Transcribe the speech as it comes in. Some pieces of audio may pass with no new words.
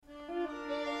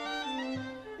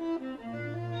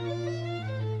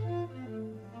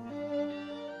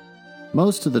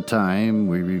Most of the time,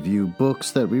 we review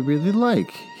books that we really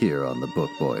like here on the Book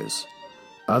Boys.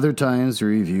 Other times, we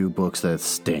review books that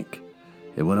stink.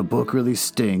 And when a book really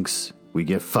stinks, we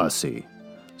get fussy.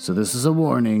 So this is a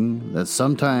warning that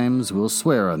sometimes we'll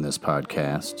swear on this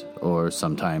podcast, or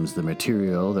sometimes the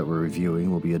material that we're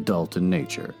reviewing will be adult in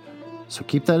nature. So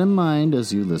keep that in mind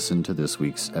as you listen to this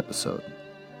week's episode.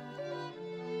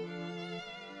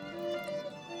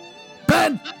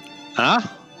 Ben! Huh?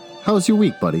 How was your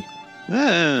week, buddy?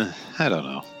 I don't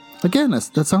know. Again,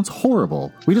 that sounds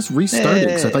horrible. We just restarted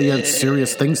because I thought you had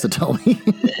serious things to tell me.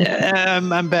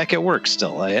 I'm back at work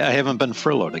still. I haven't been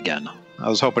furloughed again. I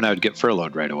was hoping I would get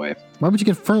furloughed right away. Why would you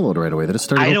get furloughed right away? That it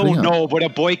started I don't know, up. but a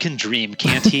boy can dream,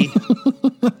 can't he?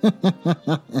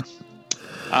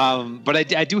 But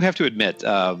I do have to admit,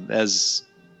 as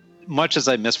much as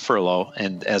I miss furlough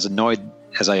and as annoyed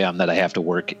as I am that I have to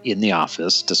work in the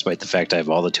office, despite the fact I have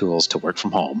all the tools to work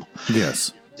from home.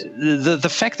 Yes. The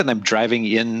fact that I'm driving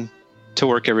in to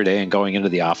work every day and going into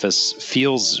the office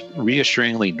feels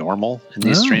reassuringly normal in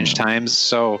these strange times.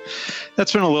 So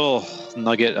that's been a little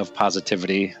nugget of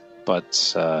positivity.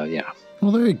 But yeah.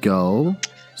 Well, there you go.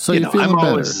 So you're feeling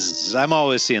better. I'm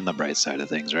always seeing the bright side of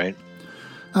things, right?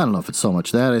 I don't know if it's so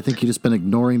much that. I think you've just been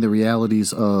ignoring the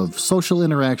realities of social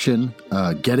interaction,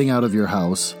 getting out of your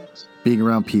house, being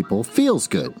around people. Feels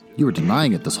good. You were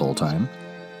denying it this whole time.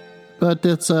 But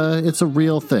it's a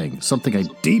real thing, something I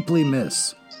deeply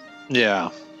miss.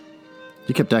 Yeah.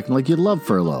 You kept acting like you love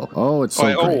furlough. Oh, it's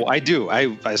so great. I do.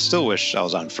 I still wish I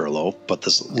was on furlough, but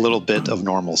this little bit of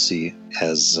normalcy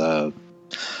has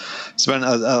it's been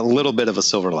a little bit of a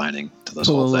silver lining to this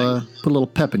whole thing. Put a little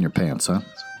pep in your pants, huh?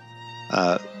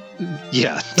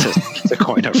 Yeah, to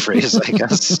coin a phrase, I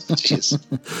guess. Jeez.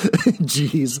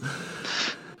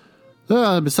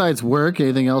 Jeez. Besides work,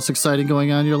 anything else exciting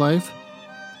going on in your life?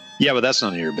 Yeah, but that's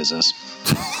none of your business.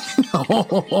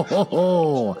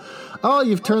 Oh,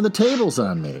 you've turned the tables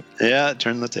on me. Yeah,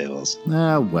 turn the tables.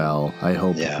 Well, I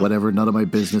hope whatever none of my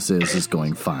business is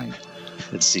going fine.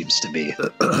 It seems to be.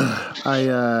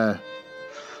 I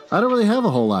don't really have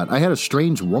a whole lot. I had a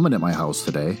strange woman at my house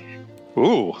today.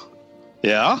 Ooh.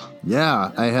 Yeah?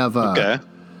 Yeah, I have... okay.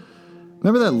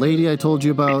 Remember that lady I told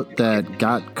you about that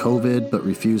got COVID but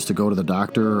refused to go to the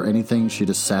doctor or anything? She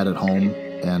just sat at home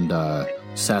and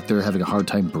sat there having a hard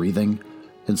time breathing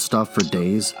and stuff for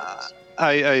days.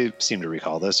 I seem to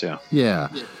recall this, yeah. Yeah.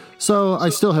 So I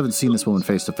still haven't seen this woman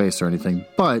face to face or anything,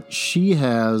 but she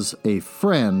has a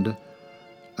friend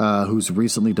who's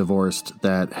recently divorced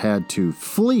that had to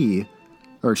flee,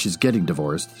 or she's getting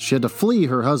divorced. She had to flee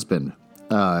her husband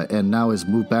and now has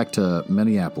moved back to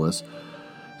Minneapolis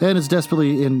and is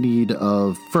desperately in need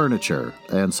of furniture.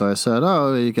 And so I said,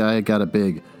 I got a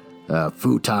big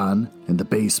futon in the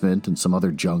basement and some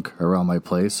other junk around my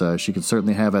place. She could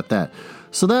certainly have at that.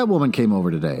 So that woman came over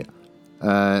today,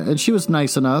 and she was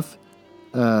nice enough,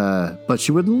 but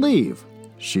she wouldn't leave.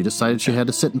 She decided she had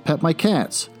to sit and pet my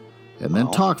cats and then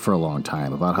talk for a long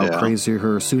time about how crazy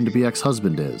her soon-to-be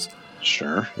ex-husband is.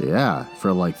 Sure. Yeah,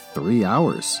 for like 3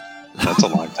 hours. That's a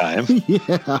long time.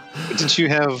 Yeah. Didn't you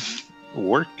have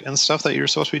work and stuff that you were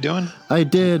supposed to be doing? I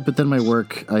did, but then my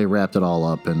work, I wrapped it all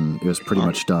up and it was pretty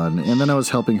much done. And then I was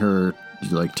helping her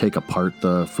take apart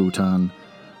the futon.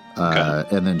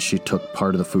 And then she took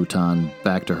part of the futon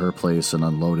back to her place and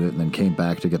unloaded it and then came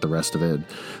back to get the rest of it.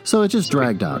 So it just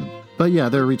dragged on. But yeah,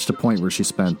 there reached a point where she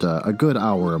spent a good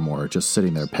hour or more just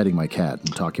sitting there petting my cat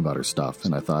and talking about her stuff.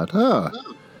 And I thought,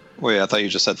 Wait, I thought you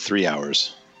just said 3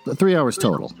 hours. 3 hours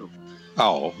total.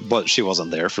 Oh, but she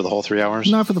wasn't there for the whole 3 hours?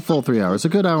 Not for the full 3 hours. A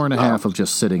good hour and a half of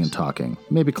just sitting and talking.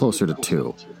 Maybe closer to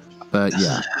 2. But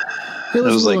yeah. It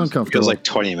was a little uncomfortable. It was like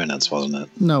 20 minutes, wasn't it?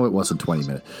 No, it wasn't 20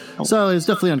 minutes. So it was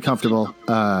definitely uncomfortable.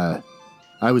 I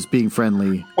was being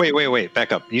friendly. Wait.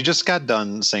 Back up. You just got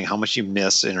done saying how much you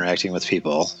miss interacting with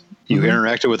people. You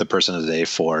interacted with a person a day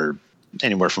for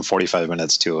anywhere from 45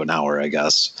 minutes to an hour, I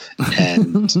guess.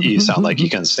 And you sound like you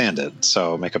can stand it.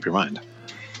 So make up your mind.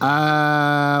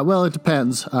 Well, it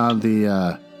depends on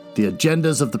the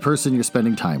agendas of the person you're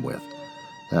spending time with.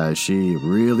 She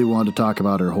really wanted to talk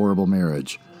about her horrible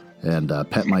marriage and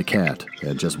pet my cat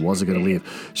and just wasn't going to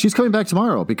leave. She's coming back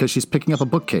tomorrow because she's picking up a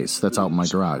bookcase that's out in my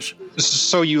garage.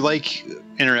 So you like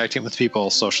interacting with people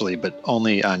socially, but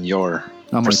only on your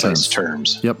precise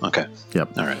terms. Yep. Okay.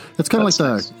 Yep. All right. It's kind of like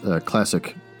the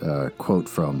classic quote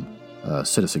from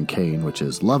Citizen Kane, which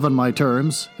is, "Love on my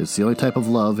terms. It's the only type of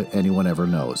love anyone ever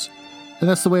knows." And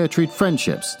that's the way I treat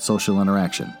friendships, social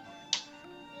interaction.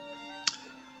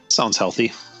 Sounds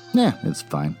healthy. Yeah, it's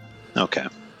fine. Okay.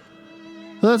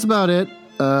 Well, that's about it.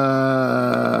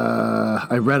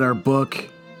 I read our book.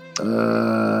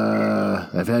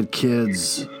 I've had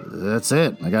kids. That's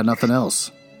it. I got nothing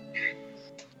else.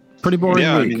 Pretty boring week.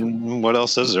 I mean, what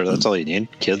else is there? That's all you need.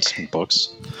 Kids and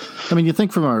books. I mean, you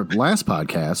think from our last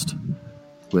podcast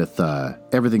with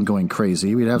everything going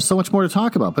crazy, we'd have so much more to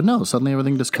talk about. But no, suddenly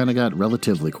everything just kind of got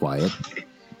relatively quiet.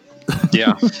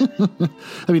 Yeah.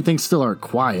 I mean, things still aren't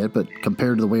quiet, but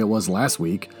compared to the way it was last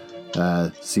week,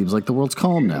 seems like the world's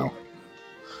calm now.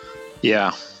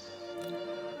 Yeah.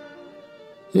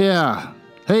 Yeah.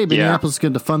 Hey, Minneapolis is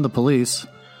going to defund the police.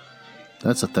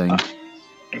 That's a thing.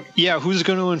 Yeah, who's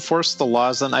going to enforce the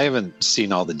laws then? I haven't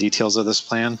seen all the details of this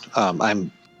plan.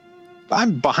 I'm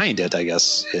behind it, I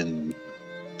guess, in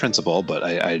principle, but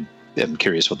I am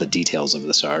curious what the details of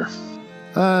this are.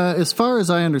 As far as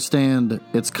I understand,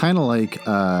 it's kind of like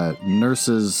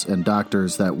nurses and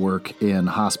doctors that work in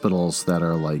hospitals that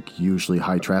are like usually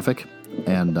high traffic.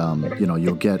 And,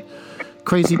 you'll get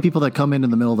crazy people that come in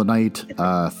the middle of the night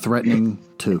threatening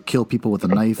to kill people with a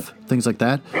knife, things like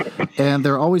that. And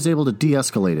they're always able to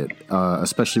de-escalate it,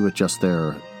 especially with just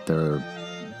their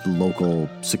local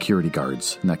security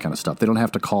guards and that kind of stuff. They don't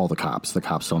have to call the cops. The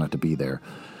cops don't have to be there.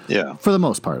 Yeah. For the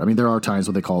most part. I mean, there are times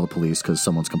when they call the police because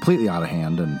someone's completely out of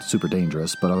hand and super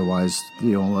dangerous. But otherwise,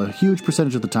 a huge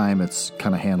percentage of the time, it's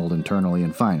kind of handled internally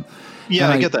and fine. Yeah,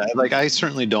 I get that. Like, I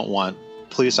certainly don't want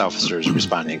police officers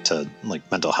responding to like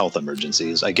mental health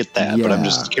emergencies. I get that, but I'm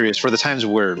just curious for the times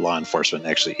where law enforcement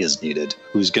actually is needed.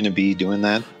 Who's going to be doing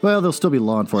that? Well, there'll still be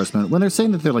law enforcement. When they're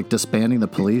saying that they're like disbanding the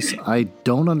police, I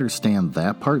don't understand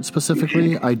that part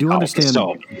specifically. I do understand.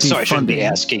 So I shouldn't be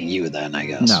asking you then, I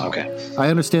guess. No. Okay. I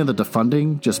understand that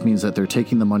defunding just means that they're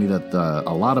taking the money that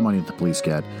a lot of money that the police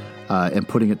get and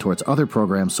putting it towards other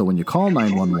programs. So when you call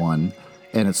 911.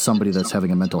 And it's somebody that's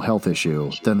having a mental health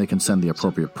issue, then they can send the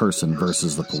appropriate person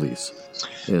versus the police.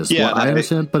 What I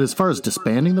understand. But as far as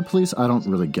disbanding the police, I don't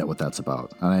really get what that's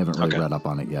about. I haven't really read up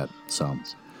on it yet. So,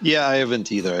 yeah, I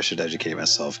haven't either. I should educate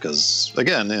myself because,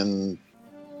 again, in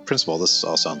principle, this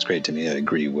all sounds great to me. I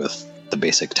agree with the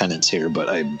basic tenets here, but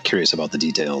I'm curious about the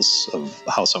details of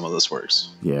how some of this works.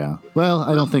 Yeah. Well,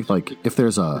 I don't think if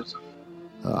there's a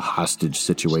hostage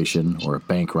situation or a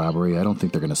bank robbery, I don't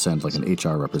think they're going to send like an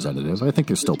HR representative. I think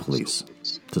they're still police.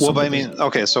 Well, but I mean,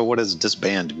 okay, so what does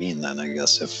disband mean then, I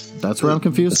guess? That's where I'm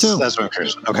confused too. That's what I'm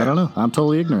curious. Okay. I don't know. I'm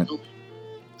totally ignorant.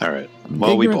 All right.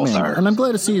 Well, we both are. And I'm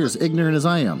glad to see you're as ignorant as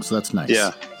I am, so that's nice.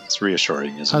 Yeah, it's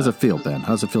reassuring, isn't How's it feel, Ben?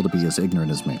 How's it feel to be as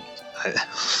ignorant as me? I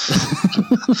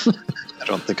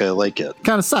don't think I like it.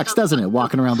 Kind of sucks, doesn't it,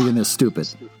 walking around being this stupid?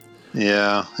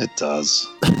 Yeah, it does.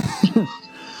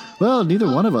 Well, neither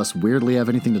one of us weirdly have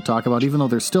anything to talk about, even though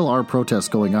there still are protests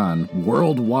going on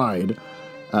worldwide.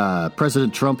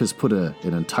 President Trump has put an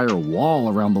entire wall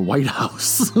around the White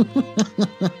House.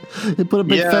 He put a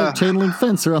big fat chain link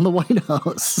fence around the White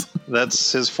House.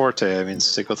 That's his forte. I mean,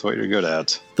 stick with what you're good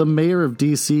at. The mayor of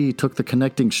D.C. took the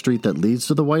connecting street that leads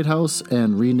to the White House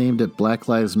and renamed it Black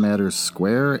Lives Matter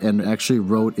Square and actually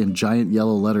wrote in giant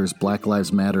yellow letters Black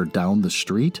Lives Matter down the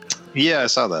street. Yeah, I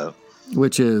saw that.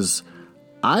 Which is...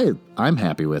 I'm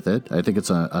happy with it. I think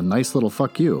it's a nice little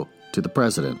fuck you to the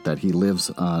president that he lives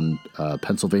on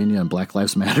Pennsylvania and Black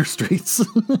Lives Matter streets.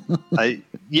 I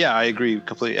agree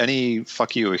completely. Any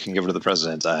fuck you we can give to the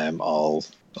president, I'm all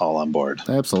on board.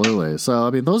 Absolutely. So, I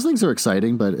mean, those things are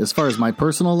exciting, but as far as my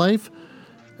personal life,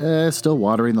 still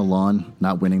watering the lawn,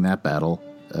 not winning that battle.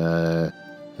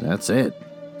 That's it.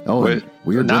 Oh, wait,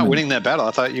 weird. Not winning that battle.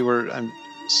 I thought you were.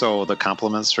 So the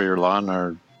compliments for your lawn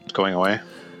are going away.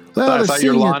 Well, I thought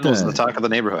your lawn was the talk of the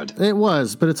neighborhood. It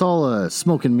was, but it's all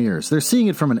smoke and mirrors. They're seeing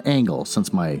it from an angle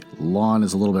since my lawn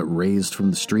is a little bit raised from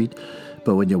the street.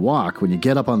 But when you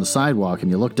get up on the sidewalk and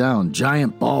you look down,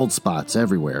 giant bald spots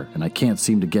everywhere, and I can't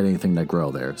seem to get anything to grow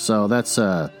there. So that's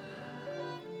those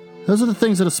are the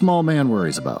things that a small man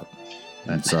worries about.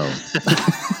 And so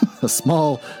a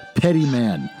small, petty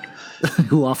man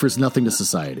who offers nothing to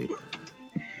society.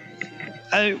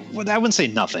 I wouldn't say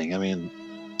nothing. I mean,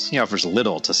 he offers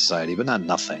little to society, but not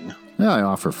nothing. Yeah, I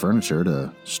offer furniture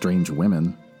to strange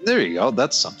women. There you go.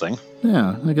 That's something.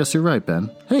 Yeah, I guess you're right,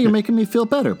 Ben. Hey, you're making me feel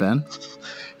better, Ben.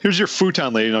 Here's your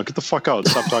futon lady. Now get the fuck out.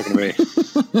 Stop talking to me.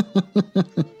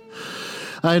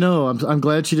 I know. I'm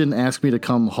glad she didn't ask me to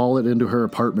come haul it into her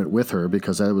apartment with her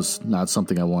because that was not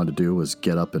something I wanted to do, was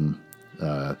get up and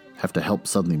have to help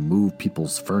suddenly move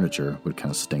people's furniture. Would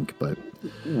kind of stink, but...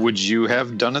 Would you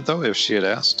have done it, though, if she had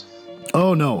asked?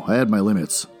 Oh, no. I had my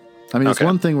limits. I mean, it's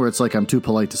one thing where it's like I'm too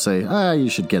polite to say, you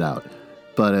should get out.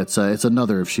 But it's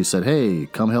another if she said, hey,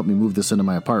 come help me move this into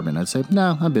my apartment. I'd say,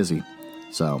 no, I'm busy.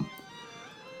 So,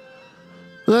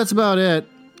 well, that's about it.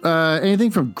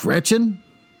 Anything from Gretchen?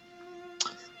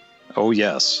 Oh,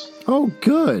 yes. Oh,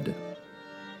 good.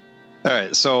 All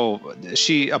right, so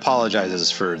she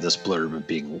apologizes for this blurb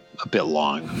being a bit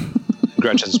long.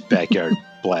 Gretchen's backyard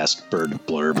blast bird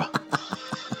blurb.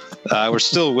 We're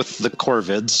still with the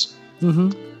Corvids.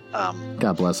 Mm-hmm.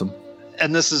 God bless them.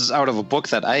 And this is out of a book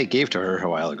that I gave to her a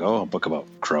while ago, a book about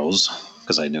crows,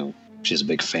 because I knew she's a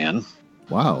big fan.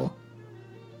 Wow.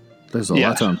 There's a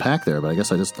lot to unpack there, but I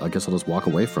guess I'll just walk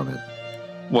away from it.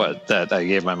 What, that I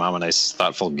gave my mom a nice,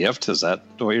 thoughtful gift? Is that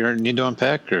what you need to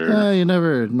unpack? Or? You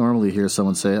never normally hear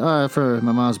someone say, for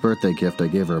my mom's birthday gift, I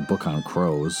gave her a book on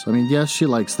crows. I mean, yes, she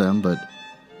likes them, but,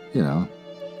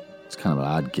 it's kind of an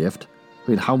odd gift.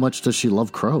 I mean, how much does she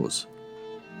love crows?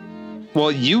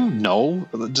 Well,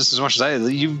 just as much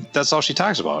as that's all she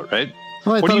talks about, right?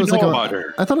 Well, what do you know about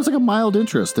her? I thought it was like a mild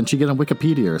interest. Then she get on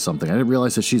Wikipedia or something. I didn't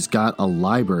realize that she's got a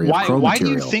library of crow material. Why do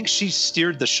you think she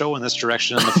steered the show in this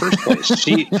direction in the first place?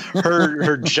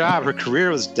 Her job, her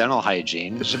career was dental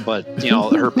hygiene, but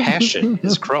her passion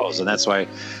is crows, and that's why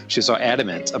she's so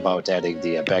adamant about adding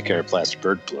the backyard blast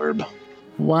bird blurb.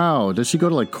 Wow. Does she go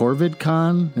to like Corvid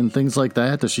Con and things like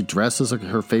that? Does she dress as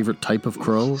her favorite type of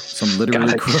crow? Some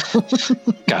literary crow?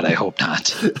 God, I hope not.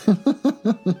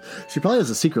 She probably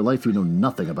has a secret life you know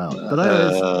nothing about. But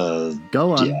anyways,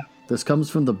 go on. Yeah. This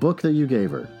comes from the book that you gave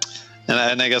her.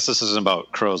 And I guess this isn't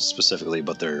about crows specifically,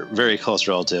 but they're very close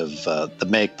relative, the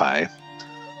magpie.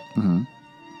 Mm-hmm.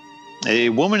 A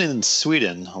woman in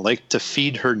Sweden liked to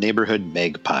feed her neighborhood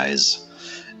magpies.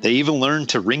 They even learned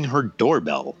to ring her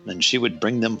doorbell, and she would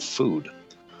bring them food.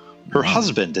 Her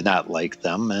husband did not like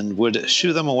them and would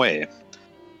shoo them away.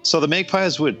 So the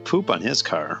magpies would poop on his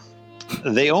car.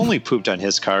 They only pooped on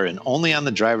his car and only on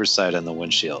the driver's side on the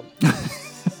windshield.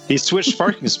 He switched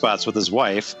parking spots with his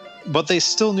wife, but they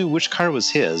still knew which car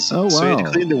was his. Oh, wow. So he had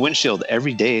to clean the windshield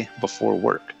every day before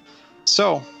work.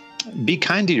 So be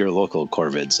kind to your local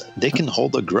Corvids. They can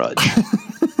hold a grudge.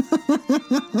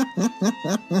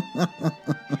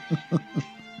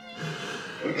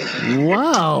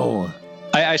 Wow.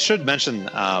 I should mention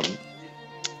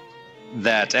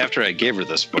that after I gave her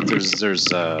this book,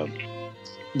 there's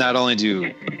not only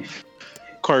do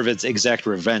Corvids exact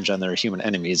revenge on their human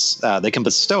enemies, they can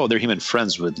bestow their human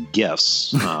friends with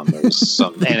gifts. There's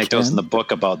some anecdotes in the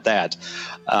book about that.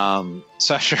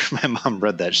 So after my mom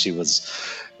read that, she was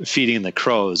feeding the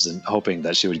crows and hoping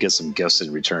that she would get some gifts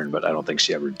in return, but I don't think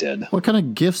she ever did. What kind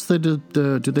of gifts do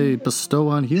they bestow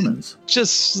on humans?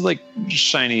 Just like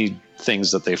shiny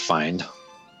things that they find.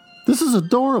 This is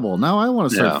adorable. Now I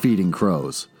want to start feeding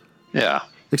crows. Yeah.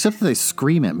 Except that they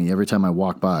scream at me every time I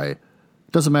walk by.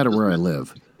 Doesn't matter where I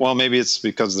live. Well, maybe it's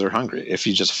because they're hungry. If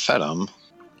you just fed them.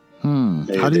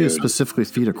 How do you specifically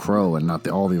feed a crow and not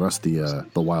all the rest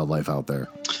of the wildlife out there?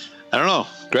 I don't know.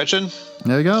 Gretchen?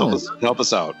 There you go. Help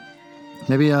us out.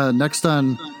 Maybe next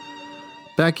on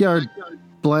Backyard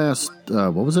Blast,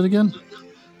 what was it again?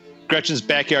 Gretchen's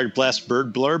Backyard Blast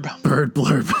Bird Blurb. Bird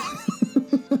Blurb.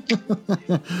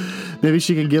 Maybe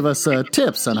she can give us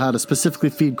tips on how to specifically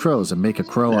feed crows and make a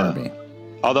crow army.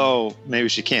 Although, maybe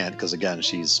she can't, because, again,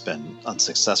 she's been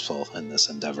unsuccessful in this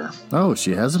endeavor. Oh,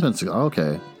 she hasn't been...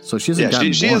 Okay. So she hasn't gotten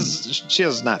one. She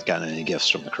has not gotten any gifts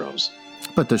from the crows.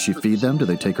 But does she feed them? Do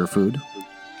they take her food?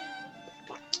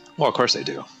 Well, of course they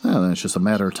do. Well, then it's just a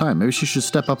matter of time. Maybe she should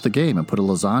step up the game and put a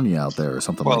lasagna out there or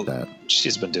something like that.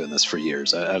 She's been doing this for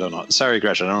years. I don't know. Sorry,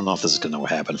 Gretchen. I don't know if this is going to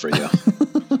happen for you.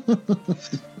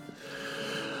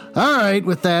 All right.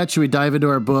 With that, should we dive into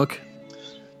our book?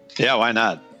 Yeah, why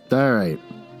not? All right.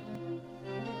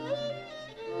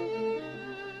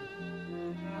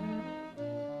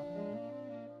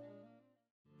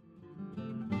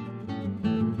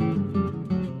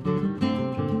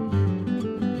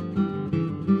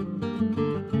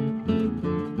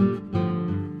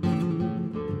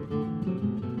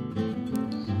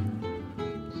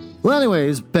 Well,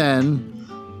 anyways, Ben,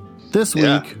 this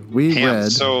week we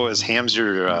read... So is Hamm's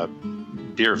your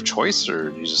beer of choice, or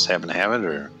you just happen to have it?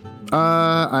 Or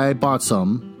I bought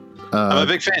some. I'm a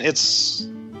big fan.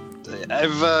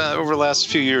 I've over the last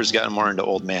few years gotten more into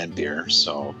old man beer,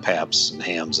 so Pabst and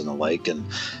Hamm's and the like. And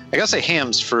I gotta say,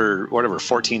 Hamm's for whatever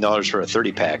 $14 for a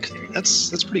 30-pack.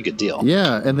 That's a pretty good deal.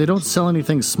 Yeah, and they don't sell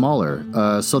anything smaller.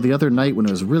 So the other night when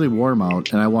it was really warm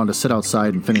out and I wanted to sit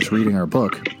outside and finish reading our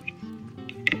book,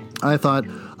 I thought,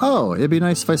 it'd be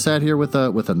nice if I sat here with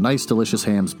a nice, delicious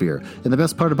Hamm's beer. And the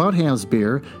best part about Hamm's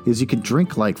beer is you can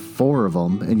drink like 4 of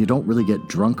them, and you don't really get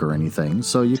drunk or anything.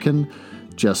 So you can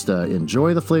just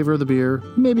enjoy the flavor of the beer,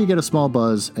 maybe you get a small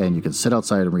buzz, and you can sit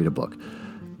outside and read a book.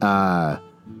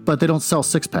 But they don't sell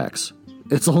 6-packs.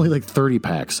 It's only like 30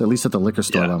 packs, at least at the liquor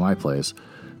store by my place.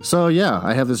 So yeah,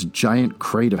 I have this giant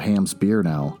crate of Hamm's beer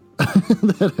now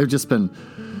that I've just been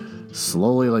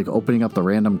slowly like opening up the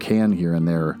random can here and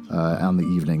there on the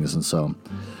evenings. And so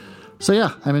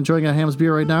yeah, I'm enjoying a Hamm's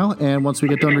beer right now. And once we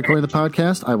get done recording the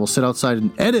podcast, I will sit outside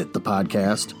and edit the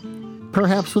podcast,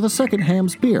 perhaps with a second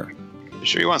Hamm's beer. You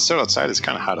sure you want to sit outside? It's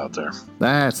kind of hot out there.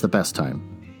 That's the best time.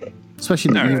 Especially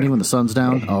in the evening when the sun's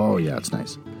down. Oh, yeah, it's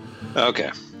nice.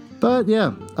 Okay. But,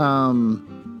 yeah.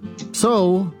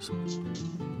 So,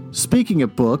 speaking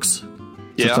of books,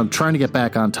 since I'm trying to get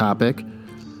back on topic,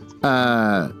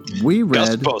 we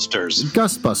read...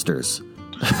 Gustbusters.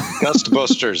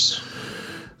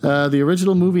 The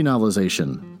original movie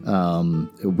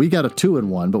novelization. We got a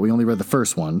 2-in-1, but we only read the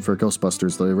first one for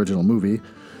Ghostbusters, the original movie.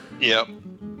 Yep.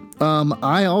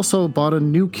 I also bought a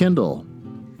new Kindle,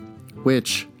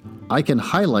 which I can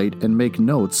highlight and make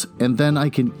notes, and then I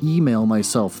can email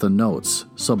myself the notes.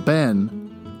 So,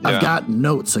 Ben, I've got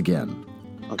notes again.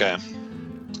 Okay.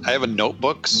 I have a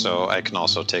notebook, so I can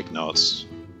also take notes.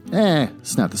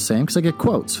 It's not the same, because I get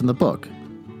quotes from the book.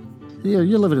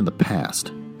 You're living in the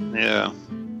past. Yeah.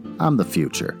 I'm the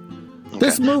future. Okay.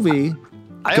 This movie...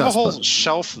 I have a whole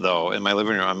shelf, though, in my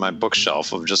living room, on my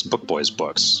bookshelf of just Book Boys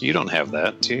books. You don't have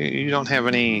that. You don't have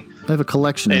any... I have a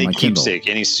collection in my keepsake,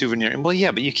 Kindle. any souvenir. Well,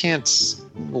 yeah, but you can't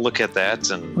look at that.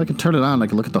 And I can turn it on. I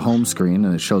can look at the home screen,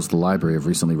 and it shows the library of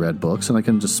recently read books, and I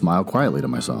can just smile quietly to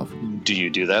myself. Do you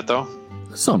do that, though?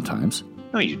 Sometimes.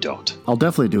 No, you don't. I'll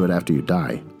definitely do it after you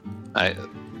die.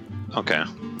 Okay.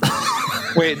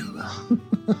 Wait.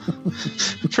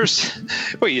 First,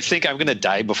 you think I'm going to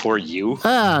die before you?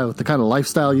 With the kind of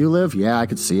lifestyle you live? Yeah, I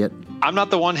could see it. I'm not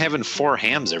the one having 4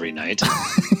 hams every night.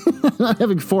 I'm not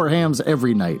having 4 hams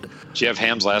every night. Did you have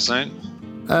hams last night?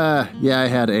 Yeah, I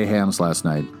had a hams last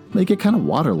night. They get kind of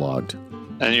waterlogged.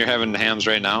 And you're having hams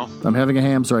right now? I'm having a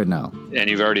hams right now. And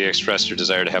you've already expressed your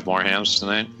desire to have more hams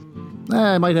tonight?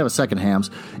 I might have a second hams.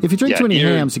 If you drink too many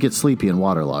hams, you get sleepy and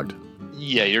waterlogged.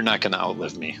 Yeah, you're not going to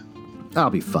outlive me. I'll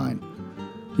be fine.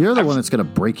 You're the one that's going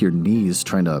to break your knees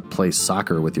trying to play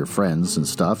soccer with your friends and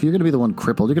stuff. You're going to be the one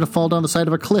crippled. You're going to fall down the side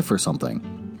of a cliff or something.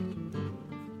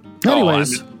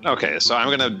 Anyways. Okay, so I'm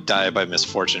going to die by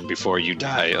misfortune before you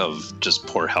die of just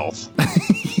poor health.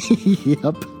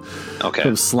 Yep. Okay.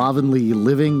 Of slovenly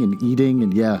living and eating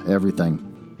and, everything.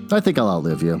 I think I'll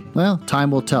outlive you. Well,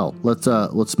 time will tell.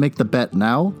 Let's make the bet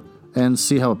now and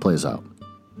see how it plays out.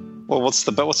 Well, what's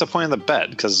the point of the bet?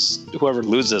 Because whoever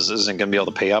loses isn't going to be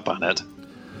able to pay up on it.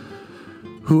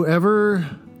 Whoever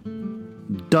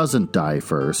doesn't die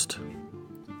first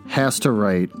has to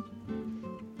write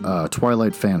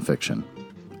Twilight fan fiction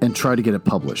and try to get it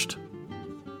published.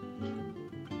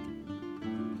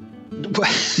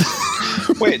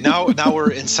 Wait, now we're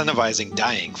incentivizing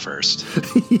dying first.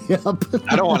 Yep.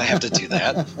 I don't want to have to do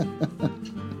that.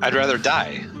 I'd rather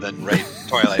die than write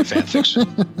Twilight fan fiction.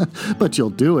 But you'll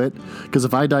do it, because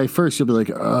if I die first, you'll be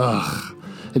like, ugh.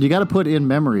 And you got to put in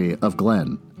memory of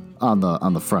Glenn on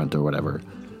the front or whatever.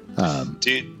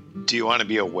 Do you want to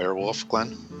be a werewolf,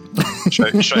 Glenn?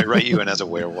 Should I write you in as a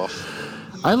werewolf?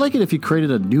 I like it if you created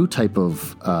a new type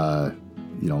of, what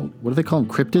do they call them?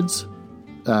 Cryptids?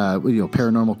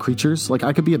 Paranormal creatures. Like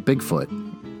I could be a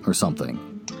Bigfoot or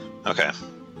something. Okay.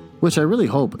 Which I really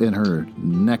hope in her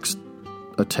next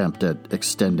attempt at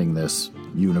extending this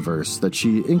universe that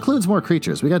she includes more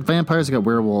creatures. We got vampires, we got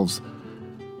werewolves.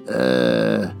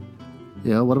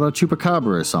 What about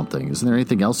Chupacabra or something? Isn't there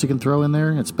anything else you can throw in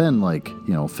there? It's been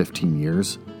 15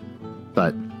 years.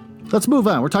 But let's move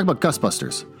on. We're talking about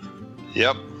Ghostbusters.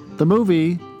 Yep. The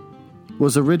movie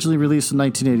was originally released in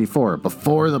 1984,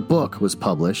 before the book was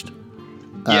published.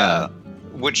 Yeah,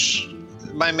 which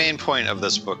my main point of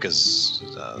this book is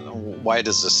why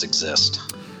does this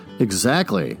exist?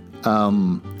 Exactly.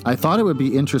 I thought it would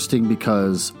be interesting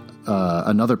because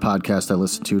another podcast I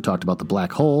listened to talked about The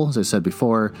Black Hole, as I said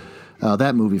before,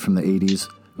 that movie from the 80s,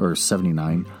 or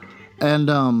 79,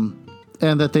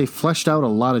 and that they fleshed out a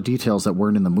lot of details that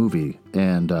weren't in the movie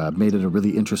and made it a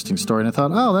really interesting story. And I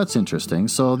thought, oh, that's interesting.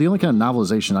 So the only kind of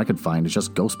novelization I could find is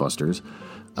just Ghostbusters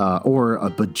or a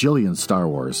bajillion Star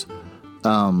Wars.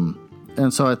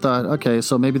 And so I thought, okay,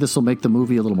 so maybe this will make the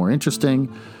movie a little more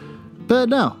interesting. But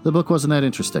no, the book wasn't that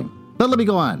interesting. But let me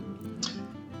go on.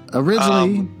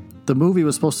 Originally, the movie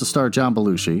was supposed to star John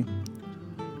Belushi.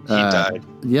 He died.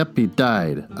 Yep, he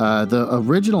died. The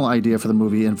original idea for the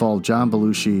movie involved John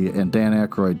Belushi and Dan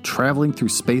Aykroyd traveling through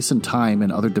space and time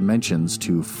and other dimensions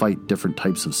to fight different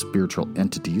types of spiritual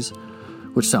entities,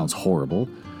 which sounds horrible.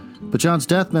 But John's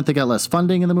death meant they got less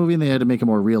funding in the movie and they had to make it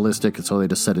more realistic, and so they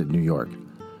just set it in New York.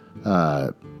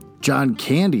 John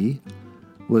Candy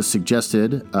was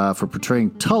suggested for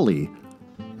portraying Tully,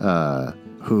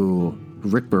 who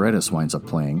Rick Moranis winds up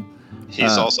playing.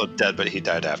 He's also dead, but he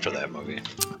died after that movie.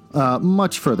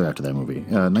 Much further after that movie.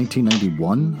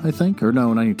 1991, I think? Or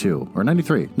no, 92. Or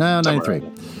 93. No, 93.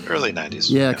 Early 90s.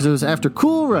 Yeah, because it was after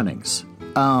Cool Runnings.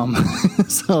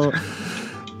 So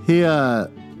he...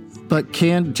 But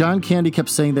John Candy kept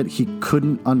saying that he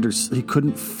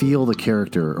couldn't feel the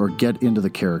character or get into the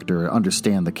character or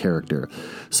understand the character.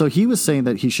 So he was saying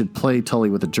that he should play Tully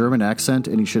with a German accent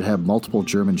and he should have multiple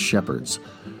German shepherds.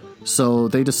 So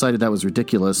they decided that was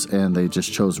ridiculous and they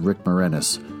just chose Rick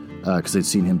Moranis because they'd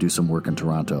seen him do some work in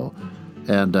Toronto.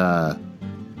 And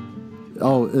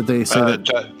they said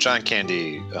John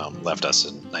Candy left us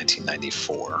in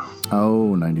 1994.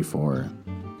 Oh, 94.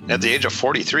 At the age of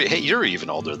 43. Hey, you're even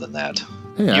older than that.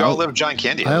 Hey, you outlived John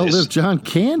Candy. I outlived John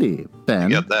Candy, Ben.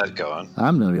 You got that going.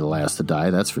 I'm going to be the last to die,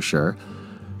 that's for sure.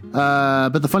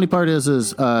 But the funny part is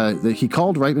that he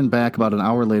called Reitman back about an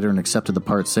hour later and accepted the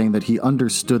part, saying that he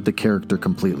understood the character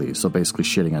completely. So basically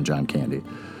shitting on John Candy.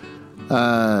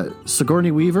 Sigourney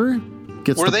Weaver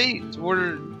gets...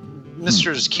 Were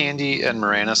Mr. Candy and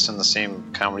Moranis in the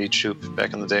same comedy troupe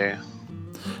back in the day?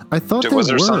 I thought was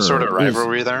there some sort of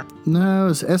rivalry there? No, it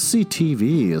was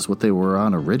SCTV is what they were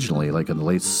on originally, like in the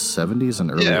late 70s and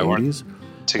early 80s.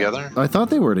 Together? I thought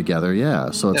they were together,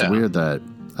 yeah. So it's weird that,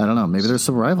 I don't know, maybe there's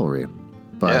some rivalry.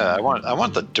 But yeah, I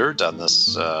want the dirt on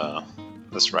this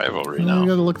this rivalry now. You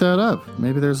got to look that up.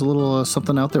 Maybe there's a little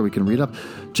something out there we can read up.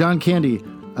 John Candy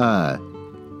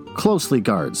closely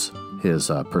guards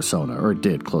his persona, or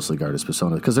did closely guard his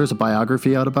persona, because there's a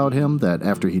biography out about him that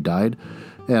after he died,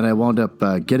 and I wound up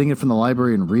getting it from the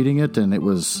library and reading it, and it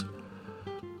was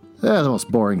the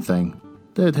most boring thing.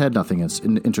 It had nothing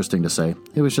interesting to say.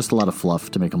 It was just a lot of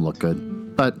fluff to make him look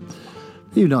good. But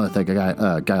you know that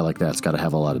a guy like that's got to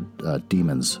have a lot of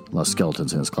demons, a lot of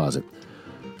skeletons in his closet.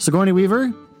 Sigourney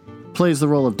Weaver plays the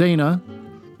role of Dana.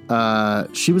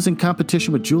 She was in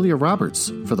competition with Julia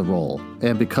Roberts for the role,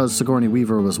 and because Sigourney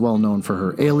Weaver was well known for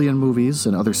her Alien movies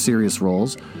and other serious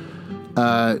roles,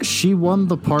 she won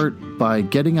the part by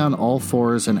getting on all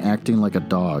fours and acting like a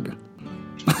dog.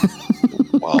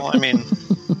 Well, I mean,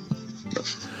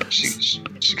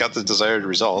 she got the desired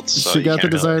results. So she got the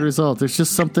desired result. There's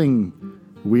just something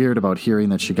weird about hearing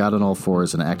that she got on all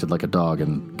fours and acted like a dog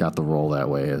and got the role that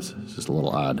way. It's just a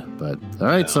little odd. But all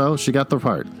right, so she got the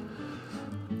part.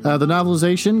 The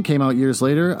novelization came out years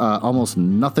later, almost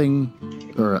nothing,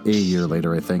 or a year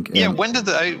later, I think. Yeah, when did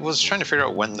I was trying to figure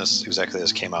out when this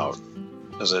came out.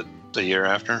 Was it the year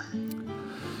after?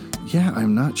 Yeah,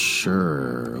 I'm not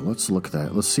sure. Let's look at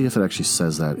that. Let's see if it actually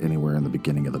says that anywhere in the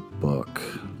beginning of the book.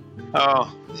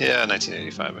 Oh, yeah,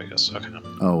 1985, I guess. Okay.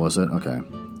 Oh, was it? Okay.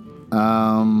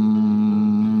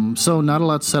 So not a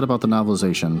lot said about the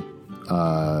novelization.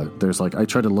 There's I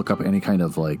tried to look up any kind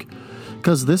of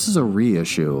because this is a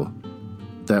reissue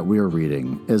that we're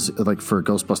reading, as for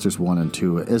Ghostbusters 1 and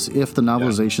 2, as if the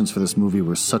novelizations for this movie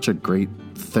were such a great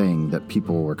thing that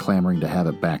people were clamoring to have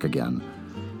it back again.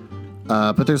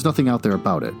 But there's nothing out there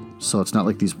about it, so it's not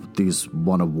like these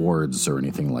won awards or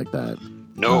anything like that.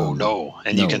 No.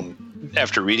 And you can,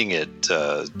 after reading it,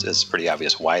 it's pretty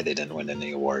obvious why they didn't win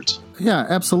any awards. Yeah,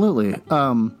 absolutely.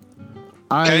 Can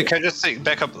I just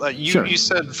back up? Sure. You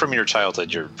said from your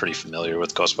childhood you're pretty familiar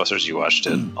with Ghostbusters. You watched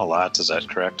it a lot. Is that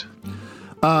correct?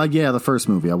 Yeah, the first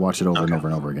movie. I watched it over and over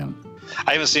and over again.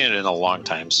 I haven't seen it in a long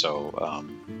time, so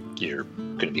you're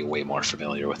going to be way more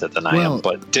familiar with it than I am.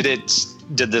 But did this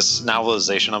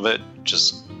novelization of it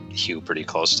just hew pretty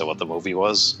close to what the movie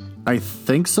was? I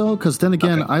think so, because then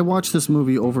again, I watched this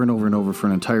movie over and over and over for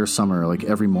an entire summer,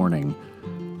 every morning.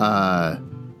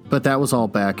 But that was all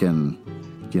back in,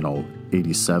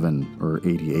 87 or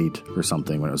 88 or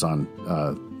something when it was on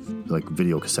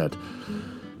video cassette.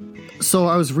 So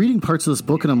I was reading parts of this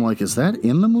book and I'm like, is that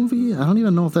in the movie? I don't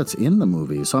even know if that's in the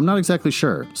movie. So I'm not exactly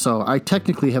sure. So I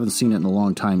technically haven't seen it in a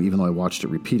long time, even though I watched it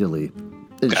repeatedly.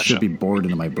 It should be bored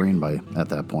into my brain at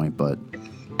that point, but...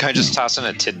 Can I just toss in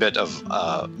a tidbit of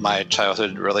my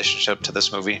childhood relationship to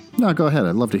this movie? No, go ahead.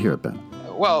 I'd love to hear it, Ben.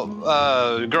 Well,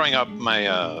 growing up,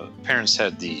 my parents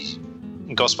had the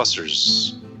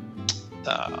Ghostbusters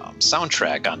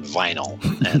soundtrack on vinyl,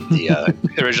 and the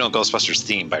original Ghostbusters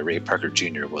theme by Ray Parker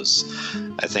Jr. was,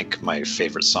 I think, my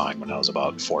favorite song when I was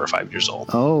about 4 or 5 years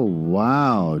old. Oh,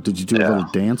 wow. Did you do a little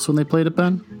dance when they played it,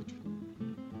 Ben?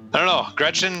 I don't know.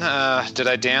 Gretchen, did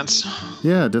I dance?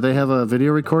 Yeah. Do they have a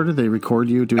video recorder? They record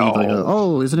you doing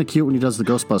isn't it cute when he does the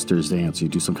Ghostbusters dance? You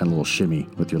do some kind of little shimmy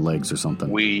with your legs or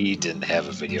something. We didn't have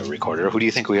a video recorder. Who do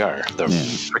you think we are? The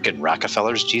freaking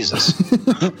Rockefellers? Jesus.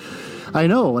 I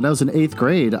know. When I was in 8th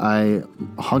grade, I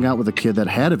hung out with a kid that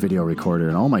had a video recorder,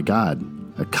 and oh my God,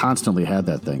 I constantly had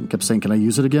that thing. Kept saying, can I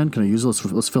use it again? Can I use it?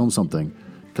 Let's film something.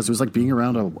 Because it was like being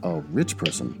around a rich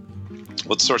person.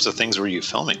 What sorts of things were you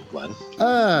filming, Glenn?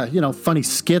 Funny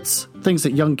skits, things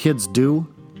that young kids do.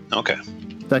 Okay.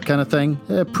 That kind of thing.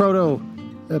 Proto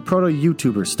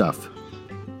YouTuber stuff.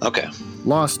 Okay.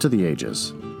 Lost to the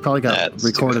ages. Probably got That's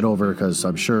recorded over because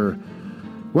I'm sure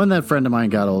when that friend of mine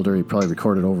got older, he probably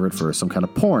recorded over it for some kind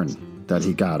of porn that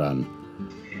he got on.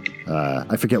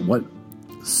 I forget what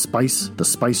the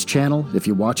Spice Channel. If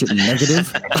you watch it in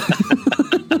negative,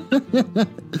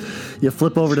 you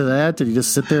flip over to that and you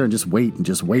just sit there and just wait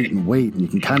and you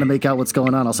can kind of make out what's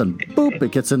going on. All of a sudden, boop,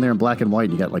 it gets in there in black and white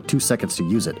and you got like 2 seconds to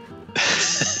use it.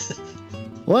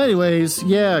 Well, anyways,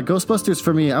 yeah, Ghostbusters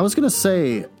for me. I was going to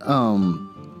say,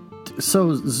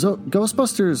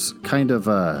 Ghostbusters kind of,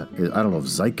 I don't know if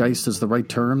zeitgeist is the right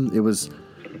term. It was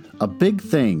a big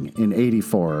thing in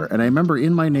 '84. And I remember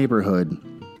in my neighborhood,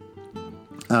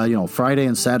 Friday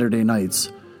and Saturday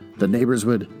nights, the neighbors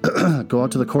would go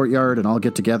out to the courtyard and all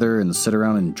get together and sit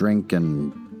around and drink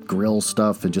and grill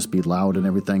stuff and just be loud and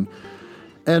everything.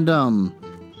 And,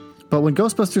 but when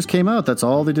Ghostbusters came out, that's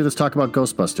all they did is talk about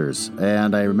Ghostbusters.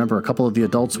 And I remember a couple of the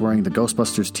adults wearing the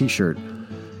Ghostbusters t-shirt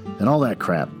and all that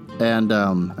crap. And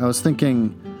I was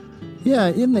thinking, yeah,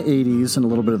 in the 80s and a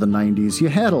little bit of the 90s, you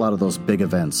had a lot of those big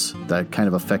events that kind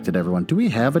of affected everyone. Do we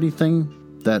have anything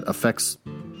that affects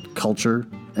culture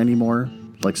anymore,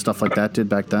 like stuff like that did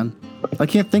back then? I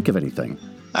can't think of anything.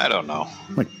 I don't know.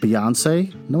 Like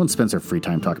Beyonce? No one spends their free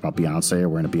time talking about Beyonce or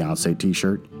wearing a Beyonce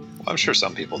t-shirt. I'm sure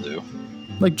some people do.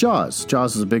 Like Jaws.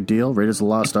 Jaws is a big deal. Raiders of the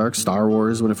Lost Ark. Star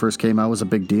Wars, when it first came out, was a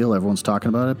big deal. Everyone's talking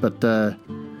about it. But,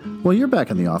 well, you're back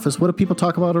in the office. What do people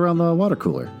talk about around the water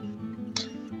cooler?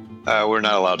 We're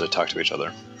not allowed to talk to each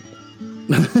other.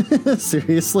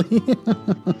 Seriously?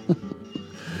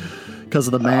 Because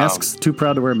of the masks? Too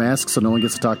proud to wear masks so no one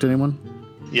gets to talk to anyone?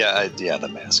 Yeah, the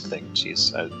mask thing.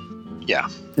 Jeez. Yeah.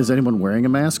 Is anyone wearing a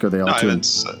mask? Or are they all I haven't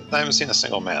seen a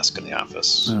single mask in the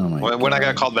office. Oh my God. When I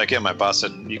got called back in, my boss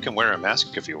said, you can wear a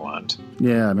mask if you want.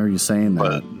 Yeah, I remember you saying that.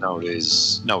 But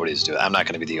nobody's doing it. I'm not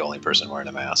going to be the only person wearing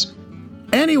a mask.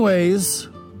 Anyways,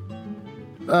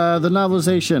 the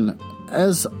novelization.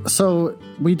 So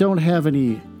we don't have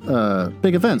any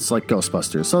big events like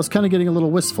Ghostbusters. So I was kind of getting a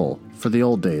little wistful for the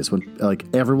old days when like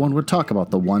everyone would talk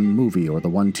about the one movie or the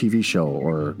one TV show,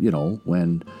 or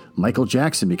when Michael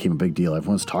Jackson became a big deal,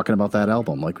 everyone's talking about that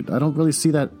album. Like I don't really see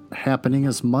that happening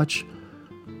as much,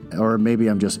 or maybe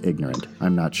I'm just ignorant.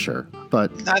 I'm not sure,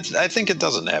 but I think it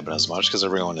doesn't happen as much because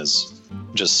everyone is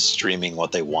just streaming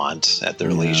what they want at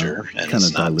their leisure, and kind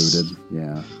of diluted.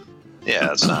 Yeah,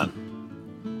 it's not.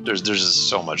 There's just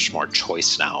so much more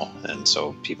choice now, and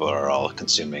so people are all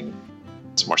consuming.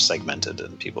 It's more segmented,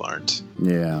 and people aren't.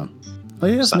 Yeah,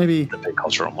 I guess maybe the big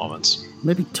cultural moments.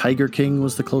 Maybe Tiger King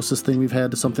was the closest thing we've had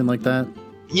to something like that.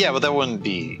 Yeah, but that wouldn't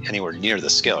be anywhere near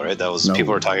the scale, right? That was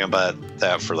people were talking about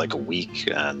that for like a week,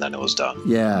 and then it was done.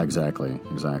 Yeah, exactly.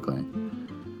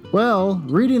 Well,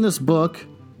 reading this book.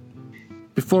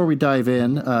 Before we dive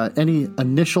in, any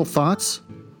initial thoughts?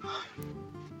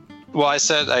 Well, I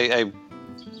said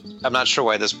I'm not sure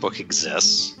why this book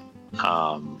exists.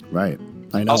 Right.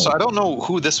 I know. Also, I don't know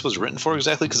who this was written for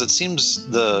exactly, because it seems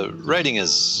the writing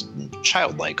is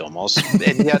childlike almost.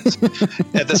 And yet,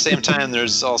 at the same time,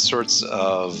 there's all sorts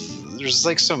of... There's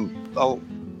like some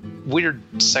weird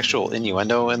sexual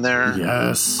innuendo in there.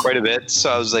 Yes. Quite a bit. So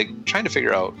I was like trying to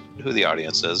figure out who the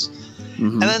audience is.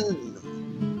 Mm-hmm. And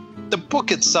then the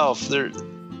book itself,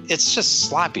 it's just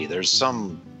sloppy. There's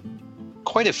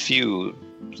quite a few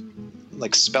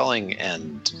like spelling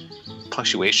and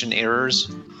punctuation errors.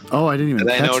 Oh, I didn't even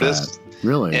catch that.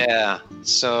 Really? Yeah.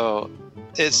 So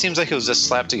it seems like it was just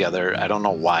slapped together. I don't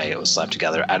know why it was slapped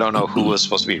together. I don't know who was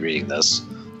supposed to be reading this.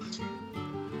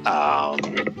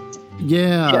 It's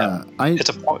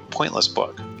a pointless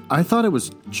book. I thought it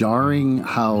was jarring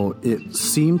how it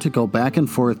seemed to go back and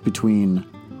forth between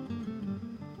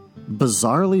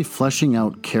bizarrely fleshing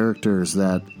out characters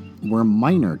that were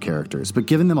minor characters, but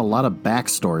giving them a lot of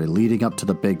backstory leading up to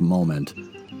the big moment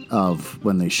of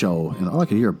when they show. And I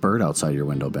could hear a bird outside your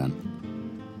window, Ben.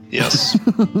 Yes.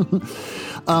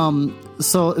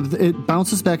 So it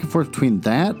bounces back and forth between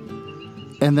that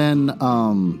and then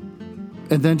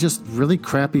just really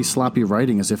crappy, sloppy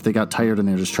writing, as if they got tired and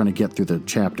they're just trying to get through the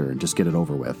chapter and just get it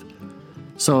over with.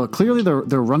 So clearly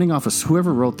they're running off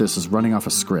whoever wrote this is running off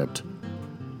a script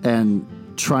and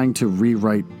trying to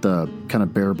rewrite the kind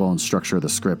of bare bones structure of the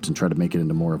script and try to make it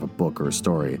into more of a book or a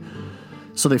story.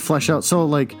 So they flesh out. So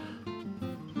like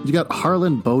you got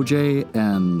Harlan Bojay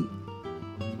and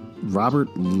Robert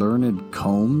Leonard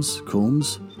Combs.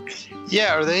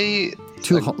 Yeah, are they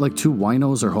two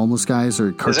winos or homeless guys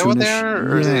or cartoonish. Is that what they are?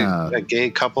 Or yeah. are they a gay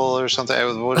couple or something? I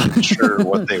wasn't sure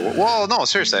what they were. Well, no,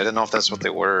 seriously, I didn't know if that's what they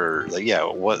were. Like, yeah,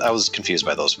 I was confused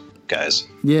by those guys.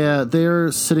 Yeah,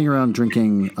 they're sitting around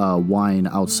drinking wine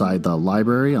outside the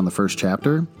library on the first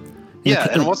chapter.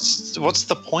 And what's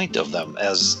the point of them?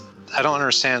 As I don't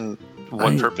understand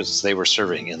what purpose they were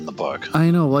serving in the book.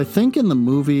 I know. Well, I think in the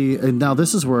movie, and now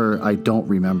this is where I don't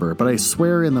remember, but I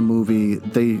swear in the movie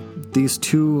these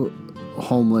two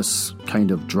homeless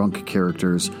kind of drunk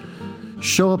characters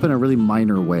show up in a really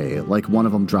minor way. Like one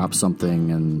of them drops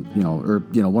something, and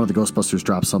one of the Ghostbusters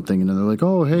drops something, and then they're like,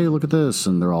 "Oh, hey, look at this,"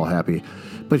 and they're all happy.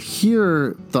 But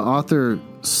here, the author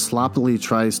sloppily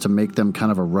tries to make them kind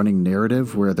of a running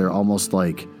narrative where they're almost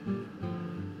like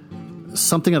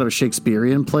something out of a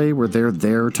Shakespearean play where they're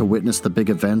there to witness the big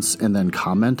events and then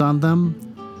comment on them.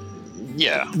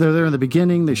 Yeah. They're there in the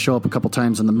beginning, they show up a couple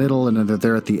times in the middle, and then they're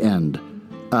there at the end.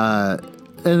 And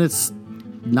it's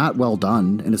not well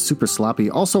done, and it's super sloppy.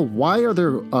 Also, why are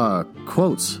there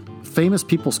quotes, famous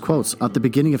people's quotes, at the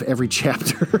beginning of every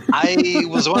chapter? I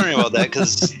was wondering about that,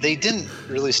 because they didn't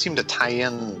really seem to tie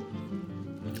in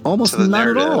almost to the not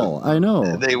narrative. At all. I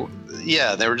know. They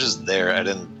were just there. I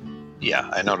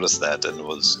noticed that and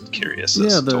was curious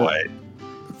as to why.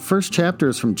 First chapter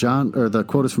is from John, or the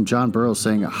quote is from John Burroughs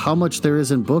saying, "How much there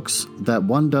is in books that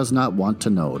one does not want to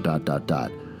know, ...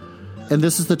 And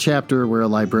this is the chapter where a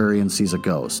librarian sees a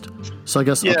ghost. So I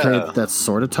guess, okay, that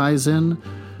sort of ties in.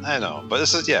 I know, but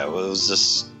this is, it was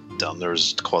just dumb.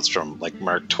 There's quotes from like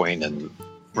Mark Twain and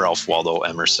Ralph Waldo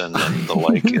Emerson and the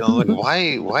like.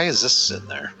 Why is this in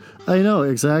there? I know,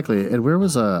 exactly. And where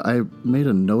was I made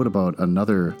a note about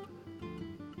another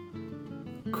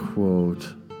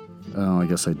quote. Oh, I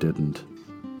guess I didn't.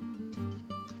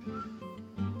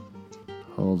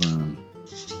 Hold on.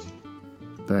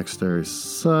 Backstory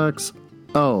sucks.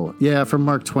 Oh, yeah, from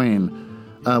Mark Twain.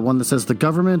 One that says, "The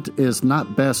government is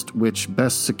not best which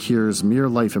best secures mere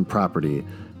life and property.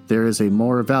 There is a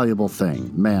more valuable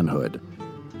thing, manhood."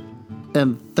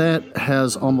 And that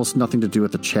has almost nothing to do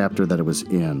with the chapter that it was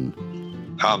in.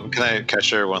 Can I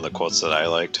share one of the quotes that I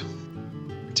liked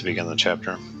to begin the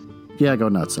chapter? Yeah, go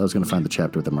nuts. I was going to find the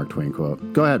chapter with the Mark Twain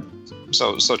quote. Go ahead.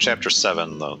 So chapter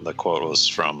 7, the quote was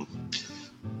from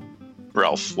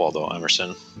Ralph Waldo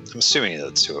Emerson. I'm assuming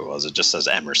that's who it was. It just says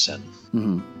Emerson.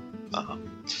 Mm-hmm.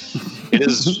 It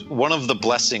is one of the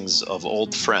blessings of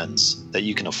old friends that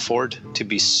you can afford to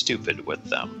be stupid with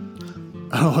them.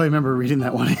 Oh, I remember reading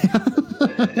that one.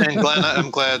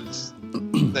 I'm glad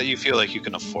that you feel like you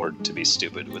can afford to be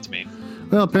stupid with me.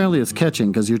 Well, apparently it's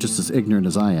catching because you're just as ignorant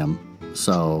as I am.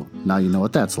 So now you know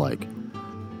what that's like.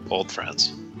 Old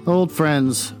friends. Old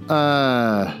friends.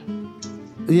 Yeah,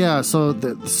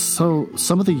 so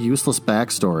some of the useless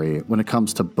backstory when it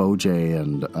comes to Bojay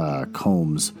and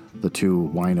Combs, the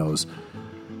two winos,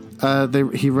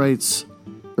 he writes,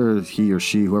 or he or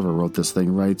she, whoever wrote this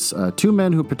thing, writes, two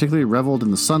men who particularly reveled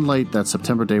in the sunlight that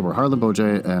September day were Harlan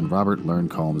Bojay and Robert Learn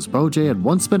Combs. Bojay had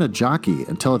once been a jockey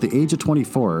until at the age of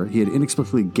 24, he had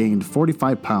inexplicably gained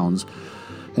 45 pounds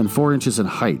and 4 inches in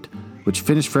height, which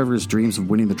finished forever his dreams of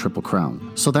winning the Triple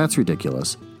Crown. So that's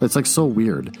ridiculous. It's like so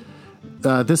weird.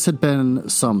 This had been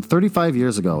some 35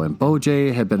 years ago, and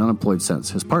Bojay had been unemployed since.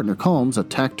 His partner Combs, a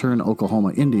taciturn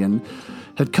Oklahoma Indian,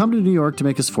 had come to New York to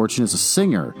make his fortune as a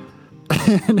singer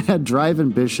and had drive,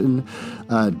 ambition,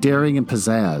 daring, and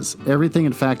pizzazz. Everything,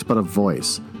 in fact, but a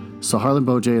voice. So Harlan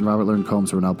Bojay and Robert Learn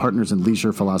Combs were now partners in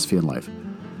leisure, philosophy, and life.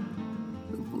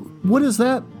 What is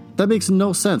that? That makes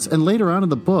no sense. And later on in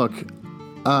the book,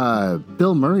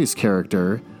 Bill Murray's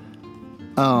character,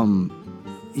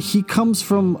 he comes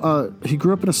from, he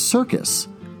grew up in a circus,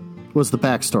 was the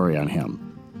backstory on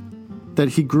him. That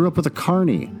he grew up with a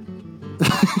carny.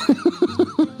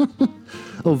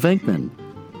 Oh, Venkman.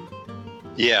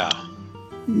 Yeah.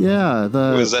 Yeah.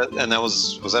 Was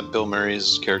that Bill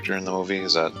Murray's character in the movie?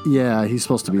 Is that? Yeah, he's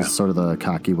supposed to be sort of the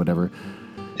cocky whatever.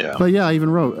 Yeah. But yeah, I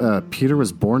even wrote, Peter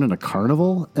was born in a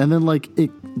carnival, and then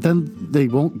then they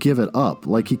won't give it up.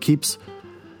 Like he keeps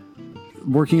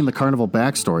working in the carnival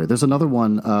backstory. There's another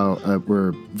one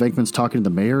where Venkman's talking to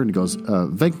the mayor, and he goes,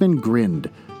 Venkman grinned.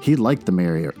 He liked the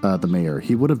mayor.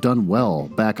 He would have done well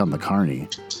back on the carny.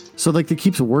 So like, they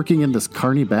keeps working in this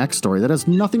carny backstory that has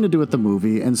nothing to do with the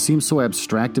movie and seems so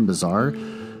abstract and bizarre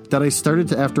that I started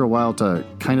to, after a while, to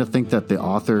kind of think that the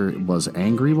author was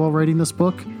angry while writing this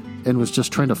book and was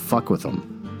just trying to fuck with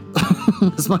them.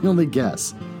 That's my only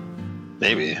guess.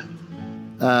 Maybe.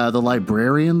 The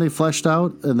librarian they fleshed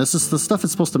out, and this is the stuff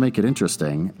that's supposed to make it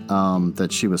interesting, that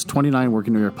she was 29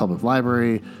 working in New York Public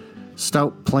Library.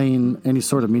 Stout playing any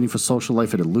sort of meaningful social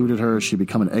life had eluded her. She'd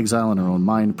become an exile in her own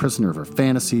mind, prisoner of her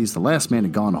fantasies. The last man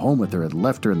had gone home with her, had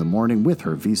left her in the morning with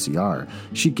her VCR.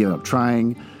 She'd given up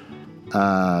trying.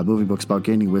 Movie books about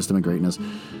gaining wisdom and greatness.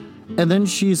 And then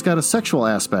she's got a sexual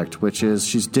aspect, which is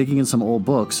she's digging in some old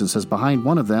books and says behind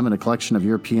one of them, in a collection of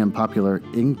European popular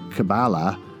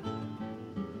Kabbalah,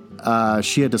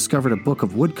 she had discovered a book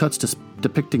of woodcuts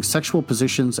depicting sexual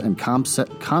positions and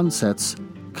concepts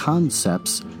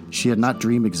she had not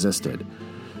dreamed existed.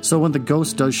 So when the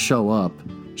ghost does show up,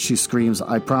 she screams,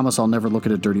 "I promise I'll never look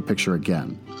at a dirty picture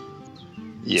again."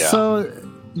 Yeah. So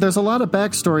there's a lot of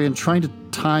backstory in trying to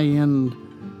tie in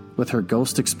with her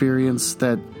ghost experience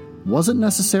that wasn't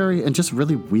necessary and just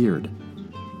really weird.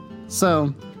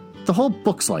 So the whole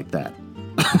book's like that.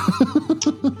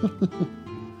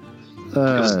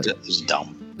 It was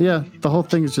dumb. Yeah, the whole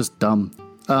thing is just dumb.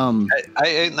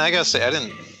 I gotta say, I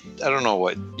don't know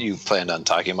what you planned on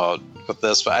talking about with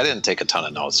this, but I didn't take a ton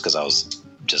of notes because I was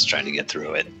just trying to get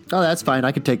through it. Oh, that's fine.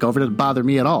 I could take over. It doesn't bother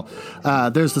me at all.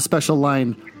 There's the special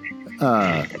line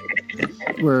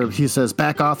where he says,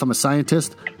 "Back off, I'm a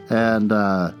scientist." And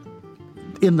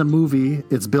in the movie,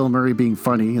 it's Bill Murray being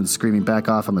funny and screaming, "Back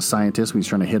off, I'm a scientist," when he's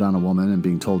trying to hit on a woman and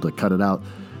being told to cut it out.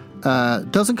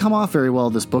 Doesn't come off very well,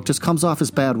 this book. Just comes off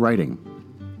as bad writing.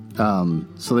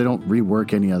 So they don't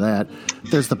rework any of that.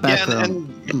 There's the background.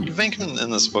 Yeah, and Lincoln in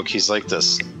this book, he's like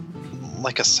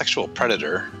a sexual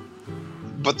predator,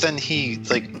 but then he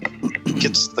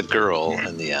gets the girl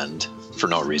in the end for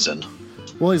no reason.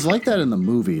 Well, he's like that in the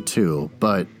movie too,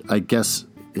 but I guess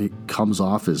it comes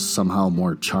off as somehow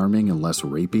more charming and less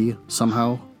rapey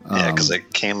somehow. Yeah, because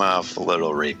it came off a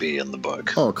little rapey in the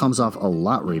book. Oh, it comes off a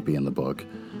lot rapey in the book.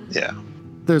 Yeah.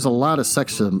 There's a lot of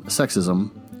sexism.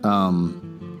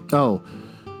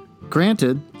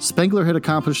 Granted, Spengler had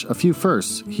accomplished a few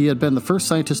firsts. He had been the first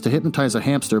scientist to hypnotize a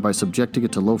hamster by subjecting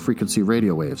it to low-frequency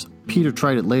radio waves. Peter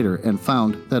tried it later and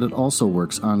found that it also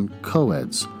works on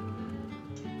co-eds.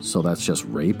 So that's just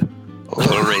rape. A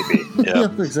little rapey, yeah.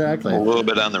 Yeah, exactly. A little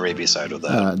bit on the rapey side with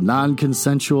that.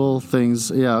 Non-consensual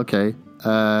things, yeah, okay.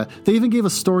 They even gave a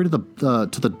story to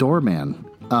the doorman.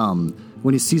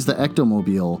 When he sees the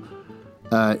ectomobile,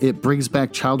 it brings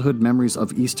back childhood memories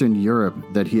of Eastern Europe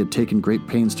that he had taken great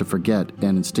pains to forget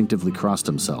and instinctively crossed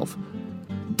himself.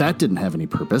 That didn't have any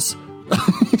purpose.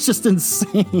 It's just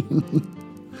insane.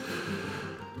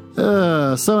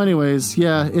 So anyways,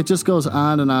 yeah, it just goes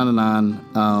on and on and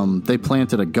on. They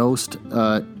planted a ghost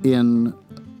in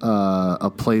a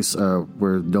place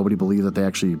where nobody believed that they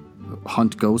actually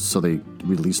hunt ghosts, so they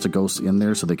released a ghost in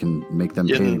there so they can make them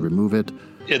pay to remove it.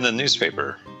 In the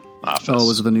newspaper office. Oh,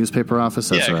 was it the newspaper office?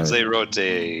 That's yeah, right. because they wrote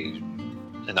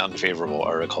an unfavorable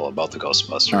article about the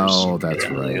Ghostbusters. Oh, that's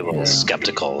right. They're a little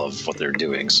skeptical of what they're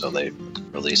doing, so they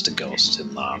released a ghost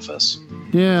in the office.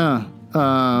 Yeah.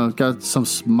 Got some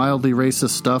mildly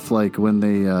racist stuff, like when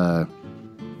they... I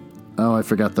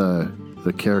forgot the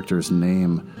character's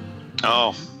name.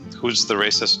 Oh, who's the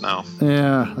racist now?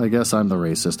 Yeah, I guess I'm the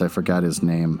racist. I forgot his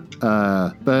name.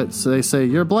 But so they say,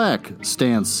 "You're black,"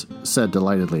 Stantz said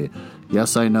delightedly.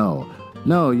 "Yes, I know.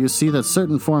 No, you see that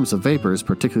certain forms of vapors,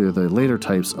 particularly the later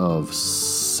types of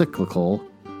cyclical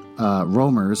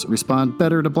roamers, respond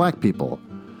better to black people."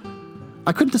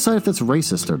 I couldn't decide if that's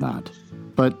racist or not,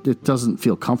 but it doesn't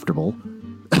feel comfortable.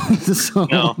 So,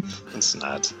 no, it's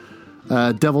not.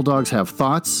 Devil dogs have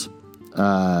thoughts.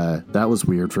 That was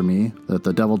weird for me, that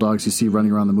the devil dogs you see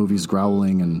running around the movies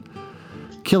growling and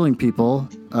killing people,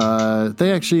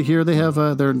 they actually here they have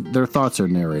their thoughts are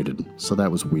narrated, so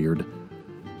that was weird.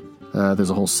 There's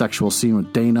a whole sexual scene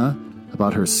with Dana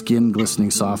about her skin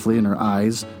glistening softly and her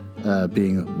eyes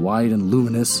being wide and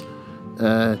luminous.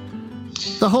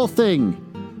 The whole thing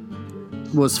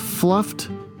was fluffed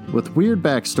with weird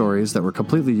backstories that were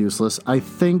completely useless. I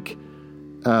think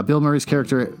Bill Murray's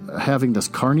character having this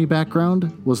carny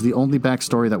background was the only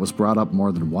backstory that was brought up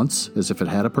more than once, as if it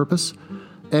had a purpose.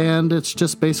 And it's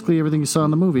just basically everything you saw in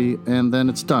the movie, and then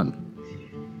it's done.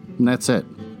 And that's it.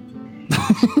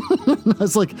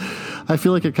 It's like, I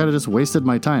feel like it kind of just wasted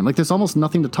my time. Like, there's almost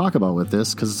nothing to talk about with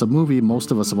this, because it's a movie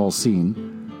most of us have all seen,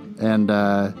 and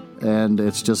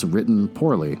it's just written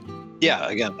poorly. Yeah,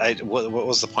 again, what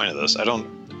was the point of this? I don't...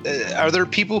 are there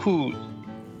people who,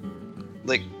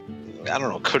 like... I don't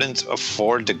know, couldn't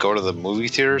afford to go to the movie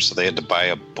theater, so they had to buy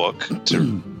a book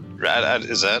to...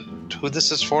 Is that who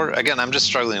this is for? Again, I'm just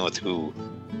struggling with who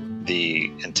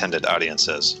the intended audience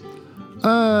is.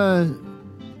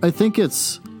 I think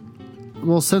it's...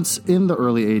 Well, since in the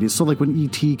early 80s, so like when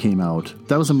E.T. came out,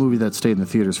 that was a movie that stayed in the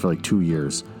theaters for like 2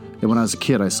 years. And when I was a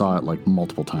kid, I saw it like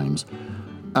multiple times.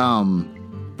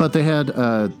 But But they had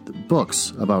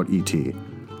books about E.T.,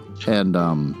 and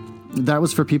that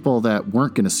was for people that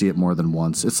weren't going to see it more than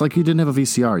once. It's like you didn't have a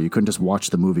VCR. You couldn't just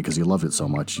watch the movie because you loved it so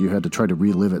much. You had to try to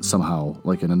relive it somehow,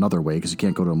 like in another way, because you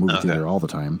can't go to a movie theater all the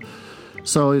time.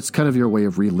 So it's kind of your way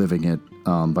of reliving it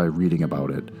by reading about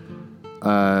it.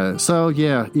 So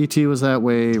yeah, E.T. was that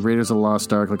way. Raiders of the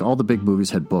Lost Ark, like all the big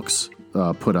movies had books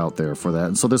put out there for that.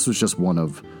 And so this was just one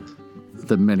of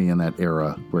the many in that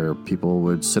era where people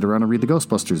would sit around and read the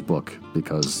Ghostbusters book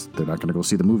because they're not going to go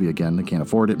see the movie again. They can't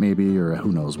afford it maybe, or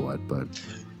who knows what. But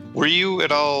were you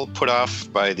at all put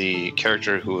off by the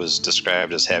character who was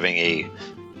described as having a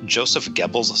Joseph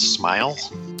Goebbels smile?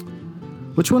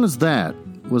 Which one is that?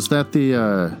 Was that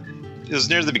the... It was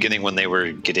near the beginning when they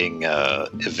were getting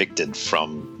evicted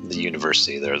from the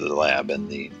university, the lab, and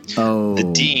the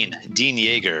Dean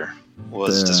Yeager,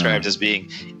 was described as being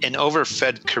an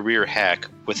overfed career hack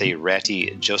with a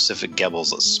ratty Joseph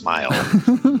Goebbels smile,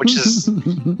 which is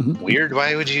weird.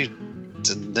 Why would you... It's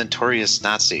a notorious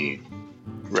Nazi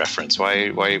reference. Why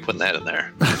are you putting that in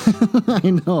there?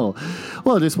 I know.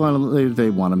 Well, they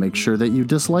want to make sure that you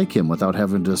dislike him without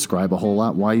having to describe a whole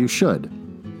lot why you should.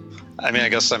 I mean, I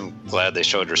guess I'm glad they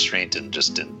showed restraint and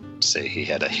just didn't say he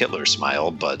had a Hitler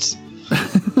smile, but...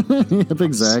 Yep,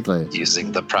 exactly.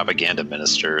 Using the propaganda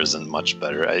minister isn't much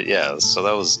better.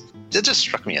 So it just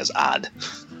struck me as odd.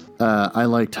 I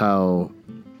liked how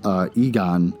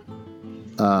Egon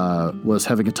was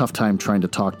having a tough time trying to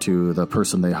talk to the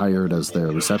person they hired as their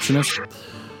receptionist.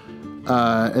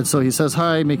 And so he says,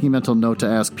 "Hi," making a mental note to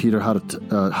ask Peter how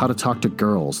to talk to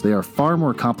girls. They are far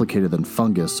more complicated than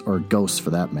fungus or ghosts for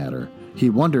that matter. He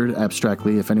wondered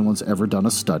abstractly if anyone's ever done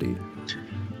a study.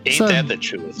 Ain't that the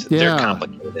truth? Yeah. They're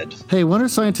complicated. Hey, when are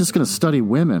scientists going to study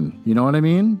women? You know what I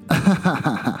mean?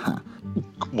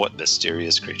 What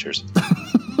mysterious creatures.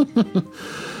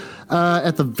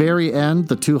 At the very end,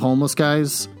 the two homeless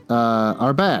guys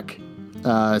are back.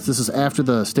 This is after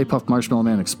the Stay Puft Marshmallow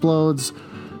Man explodes.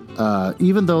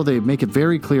 Even though they make it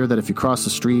very clear that if you cross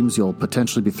the streams, you'll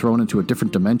potentially be thrown into a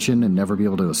different dimension and never be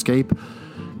able to escape.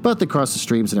 But they cross the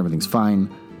streams and everything's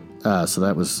fine. So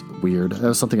that was weird. That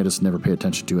was something I just never paid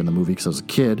attention to in the movie because I was a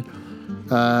kid.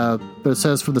 But it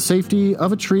says, for the safety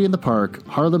of a tree in the park,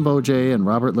 Harlan Bojay and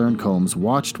Robert Lern Combs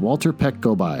watched Walter Peck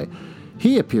go by.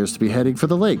 He appears to be heading for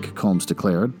the lake, Combs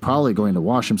declared, probably going to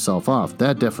wash himself off.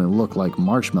 That definitely looked like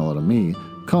marshmallow to me.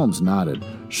 Combs nodded.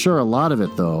 Sure, a lot of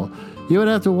it, though. You would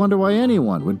have to wonder why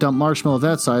anyone would dump marshmallow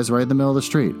that size right in the middle of the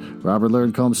street. Robert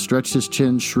Lern Combs stretched his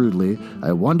chin shrewdly.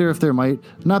 I wonder if there might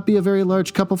not be a very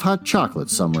large cup of hot chocolate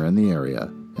somewhere in the area.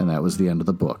 And that was the end of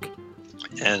the book.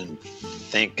 And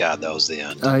thank God that was the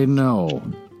end. I know.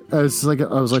 I was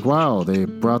like, wow, they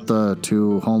brought the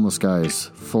two homeless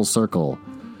guys full circle.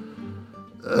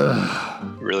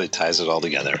 Ugh. Really ties it all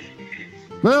together.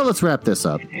 Well, let's wrap this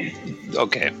up.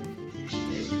 Okay.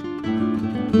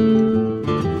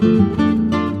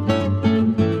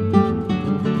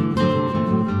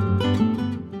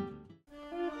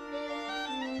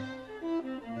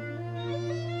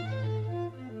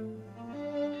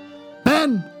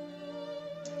 Ben!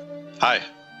 Hi.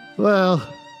 Well,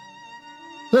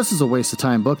 this is a waste of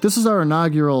time book. This is our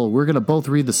inaugural, we're going to both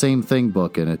read the same thing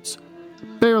book, and it's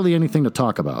barely anything to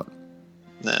talk about.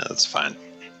 Nah, that's fine.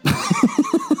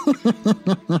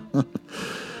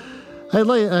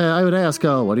 I would ask,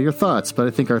 what are your thoughts? But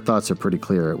I think our thoughts are pretty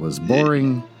clear. It was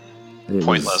boring. It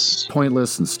was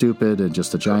pointless and stupid and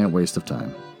just a giant waste of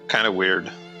time. Kind of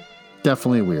weird.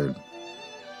 Definitely weird.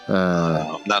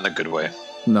 Not in a good way.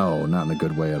 No, not in a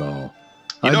good way at all.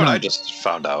 You know what I just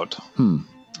found out?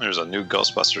 There's a new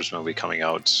Ghostbusters movie coming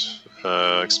out,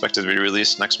 expected to be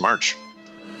released next March.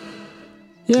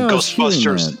 Yeah,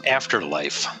 Ghostbusters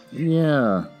Afterlife.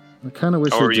 Yeah. I kind of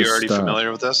wish are you already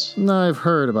familiar with this? No, I've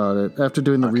heard about it. After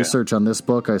doing the research on this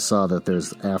book, I saw that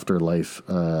there's Afterlife.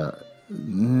 Yeah,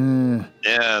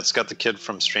 it's got the kid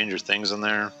from Stranger Things in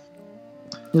there.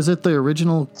 Is it the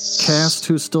original cast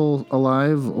who's still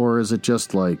alive, or is it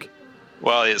just like...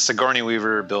 Well, it's Sigourney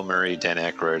Weaver, Bill Murray, Dan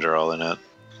Aykroyd are all in it.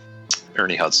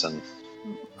 Ernie Hudson.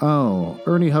 Oh,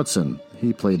 Ernie Hudson.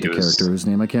 He played the character whose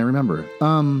name I can't remember.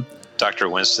 Dr.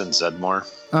 Winston Zeddemore.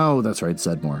 Oh, that's right,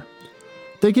 Zeddemore.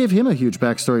 They gave him a huge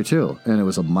backstory, too, and it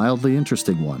was a mildly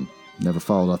interesting one. Never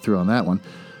followed through on that one.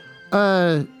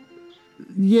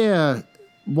 Yeah,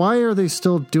 why are they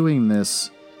still doing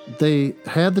this? They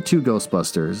had the two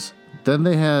Ghostbusters, then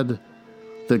they had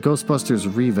the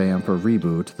Ghostbusters revamp or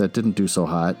reboot that didn't do so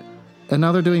hot, and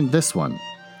now they're doing this one.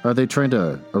 Are they trying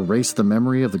to erase the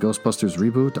memory of the Ghostbusters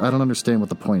reboot? I don't understand what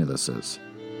the point of this is.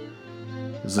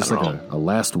 Is this like a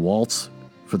last waltz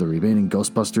for the remaining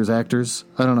Ghostbusters actors?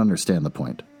 I don't understand the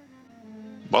point.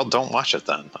 Well, don't watch it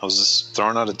then. I was just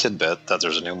throwing out a tidbit that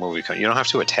there's a new movie coming. You don't have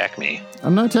to attack me.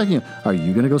 I'm not attacking you. Are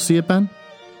you going to go see it, Ben?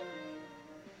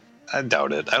 I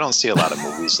doubt it. I don't see a lot of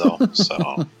movies, though,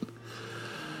 so...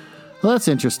 Well, that's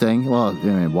interesting. Well, I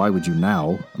mean, why would you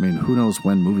now? I mean, who knows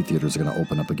when movie theaters are going to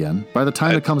open up again? By the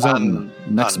time it comes out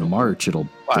next March, it'll...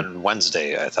 On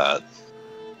Wednesday, I thought.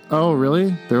 Oh,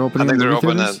 really? They're opening. I think they're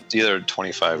open theaters? at either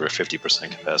 25 or 50%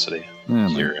 capacity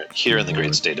Yeah, here in the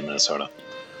great state of Minnesota.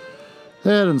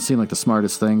 That doesn't seem like the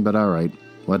smartest thing, but all right,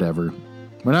 whatever.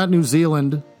 We're not New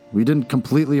Zealand. We didn't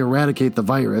completely eradicate the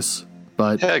virus,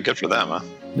 but Yeah, good for them, huh?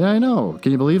 yeah, I know.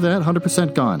 Can you believe that?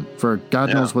 100% gone for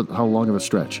God knows how long of a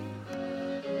stretch.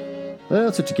 Well,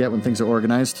 that's what you get when things are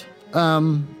organized.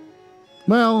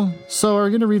 Well, so are we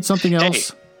going to read something else?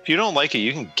 Hey, if you don't like it,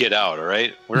 you can get out, all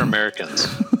right? We're Americans.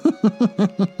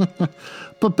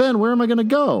 But Ben, where am I going to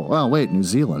go? Well, wait, New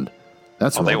Zealand.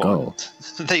 That's where I'll go.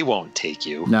 They won't take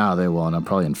you. No, they won't. I'm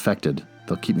probably infected.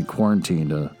 They'll keep me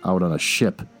quarantined out on a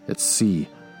ship at sea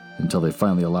until they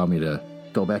finally allow me to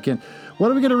go back in.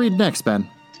 What are we going to read next, Ben?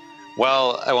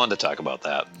 Well, I wanted to talk about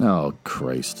that. Oh,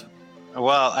 Christ.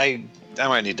 Well, I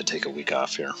might need to take a week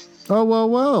off here. Oh,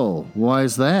 well. Why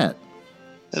is that?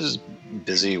 I was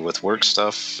busy with work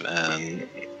stuff and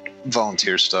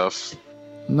volunteer stuff.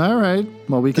 All right.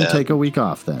 Well, we can take a week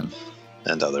off then.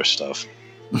 And other stuff.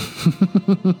 You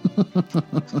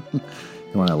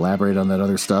want to elaborate on that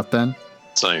other stuff, Ben?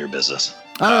 It's none of your business.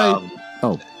 All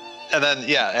right. And then,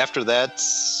 after that,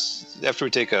 after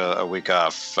we take a week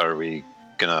off, are we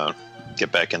going to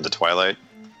get back into Twilight?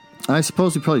 I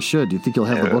suppose we probably should. Do you think you'll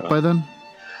have the book by then?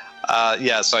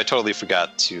 So I totally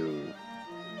forgot to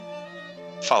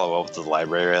follow up with the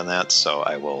library on that, so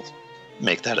I will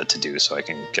make that a to-do so I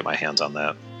can get my hands on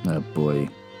that. Oh, boy.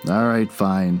 All right,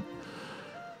 fine.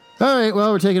 All right,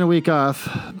 well, we're taking a week off.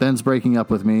 Ben's breaking up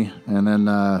with me, and then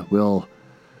we'll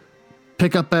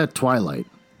pick up at Twilight,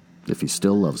 if he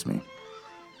still loves me.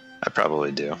 I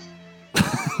probably do.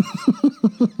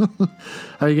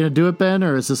 Are you going to do it, Ben,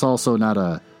 or is this also not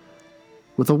a...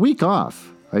 With a week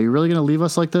off, are you really going to leave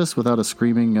us like this without a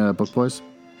screaming book boys?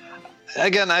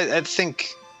 Again, I think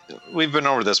we've been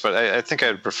over this, but I think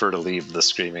I'd prefer to leave the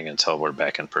screaming until we're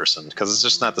back in person, because it's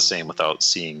just not the same without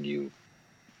seeing you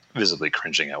visibly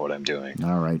cringing at what I'm doing.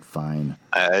 All right, fine.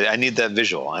 I need that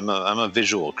visual. I'm a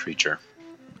visual creature.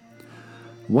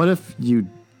 What if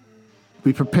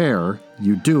we prepare,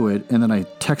 you do it, and then I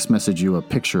text message you a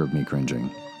picture of me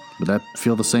cringing? Would that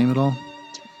feel the same at all?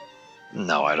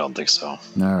 No, I don't think so.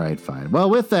 All right, fine. Well,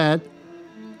 with that,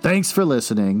 thanks for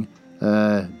listening.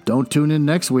 Don't tune in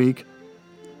next week,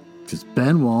 because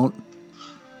Ben won't.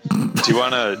 Do you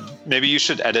want to... Maybe you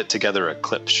should edit together a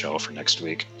clip show for next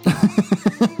week.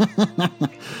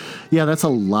 Yeah, that's a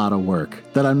lot of work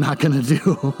that I'm not going to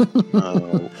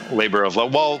do. Labor of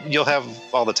love. Well, you'll have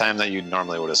all the time that you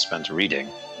normally would have spent reading.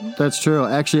 That's true.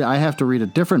 Actually, I have to read a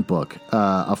different book.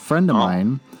 A friend of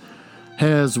mine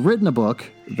has written a book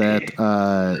that...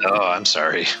 I'm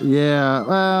sorry. Yeah,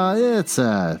 well, it's...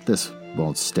 this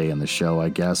won't stay in the show, I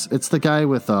guess. It's the guy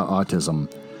with autism.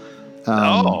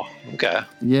 Okay.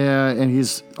 Yeah, and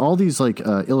he's... All these,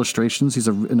 illustrations. He's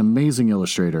an amazing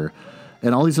illustrator.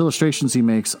 And all these illustrations he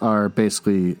makes are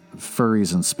basically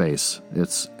furries in space.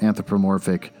 It's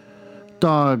anthropomorphic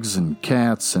dogs and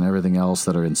cats and everything else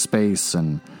that are in space.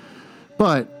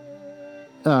 But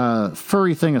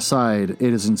furry thing aside,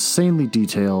 it is insanely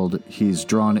detailed. He's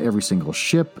drawn every single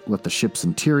ship, what the ship's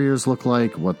interiors look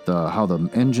like, how the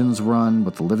engines run,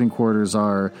 what the living quarters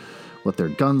are, what their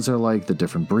guns are like, the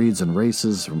different breeds and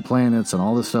races from planets and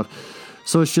all this stuff.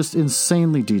 So it's just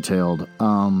insanely detailed.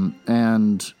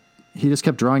 And he just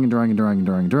kept drawing and drawing and drawing and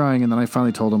drawing and drawing. And then I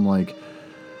finally told him,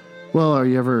 well, are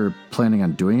you ever planning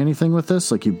on doing anything with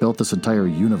this? You built this entire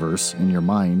universe in your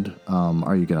mind.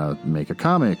 Are you going to make a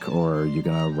comic, or are you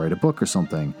going to write a book or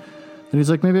something? And he's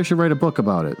like, maybe I should write a book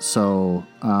about it. So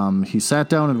he sat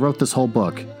down and wrote this whole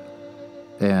book.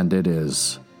 And it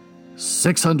is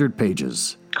 600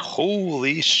 pages.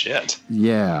 Holy shit.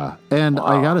 Yeah. And wow.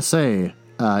 I got to say,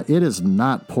 it is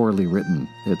not poorly written.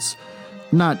 It's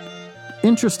not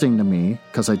interesting to me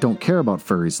because I don't care about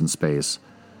furries in space,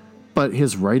 but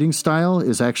his writing style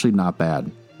is actually not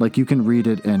bad. You can read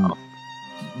it and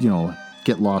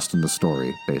get lost in the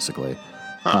story, basically.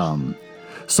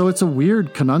 So it's a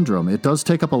weird conundrum. It does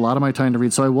take up a lot of my time to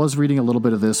read. So I was reading a little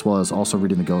bit of this while I was also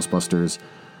reading the Ghostbusters,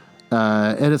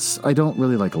 and I don't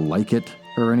really like it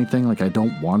or anything. I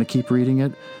don't want to keep reading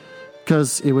it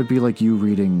because it would be like you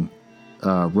reading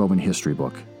a Roman history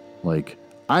book.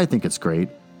 I think it's great.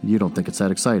 you don't think it's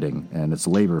that exciting, and it's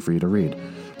labor for you to read.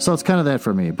 So it's kind of that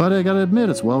for me. But I got to admit,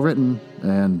 it's well written,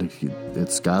 and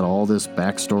it's got all this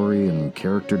backstory and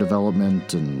character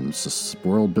development and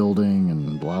world building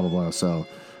and blah, blah, blah. So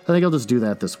I think I'll just do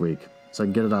that this week so I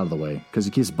can get it out of the way, because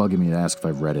he keeps bugging me to ask if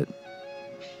I've read it.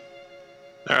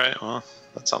 All right, well,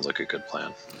 that sounds like a good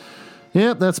plan.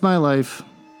 Yep, that's my life.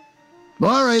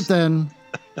 All right, then.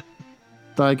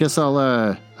 I guess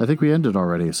I think we ended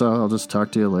already, so I'll just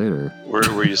talk to you later.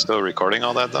 Were you still recording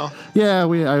all that, though? Yeah, I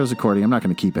was recording. I'm not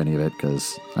going to keep any of it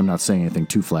because I'm not saying anything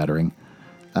too flattering.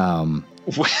 He'll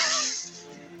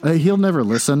never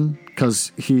listen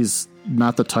because he's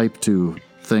not the type to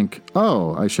think,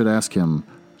 oh, I should ask him.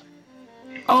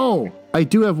 Oh, I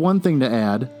do have one thing to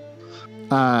add.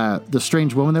 The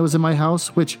strange woman that was in my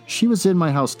house, which she was in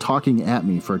my house talking at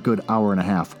me for a good hour and a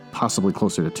half, possibly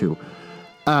closer to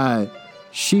 2.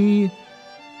 She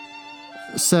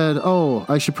said, oh,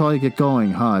 I should probably get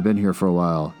going, huh? I've been here for a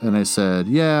while. And I said,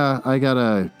 yeah, I got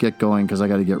to get going because I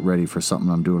got to get ready for something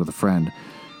I'm doing with a friend.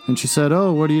 And she said,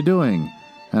 oh, what are you doing?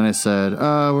 And I said,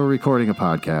 we're recording a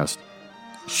podcast.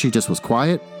 She just was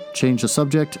quiet, changed the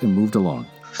subject, and moved along.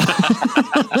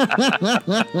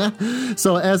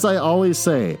 So as I always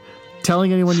say,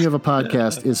 telling anyone you have a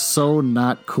podcast is so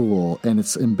not cool, and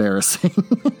it's embarrassing.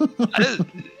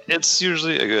 It's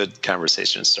usually a good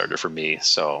conversation starter for me.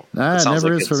 So it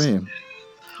never like is for me.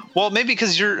 Well, maybe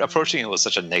because you're approaching it with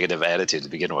such a negative attitude to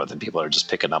begin with, and people are just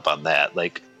picking up on that.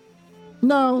 Like,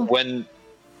 no, when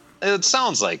it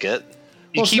sounds like it,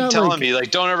 you keep telling me like,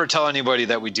 don't ever tell anybody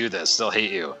that we do this; they'll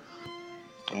hate you.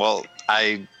 Well,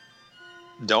 I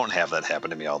don't have that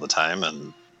happen to me all the time,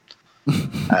 and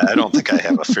I don't think I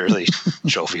have a fairly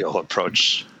jovial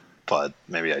approach, but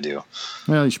maybe I do.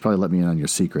 Well, you should probably let me in on your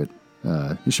secret.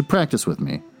 You should practice with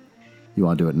me. You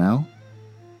want to do it now?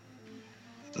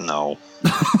 No.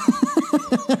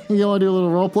 You want to do a little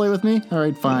role play with me? All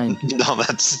right, fine. No,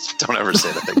 don't ever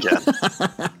say that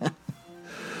again.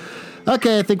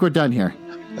 Okay, I think we're done here.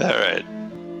 All right.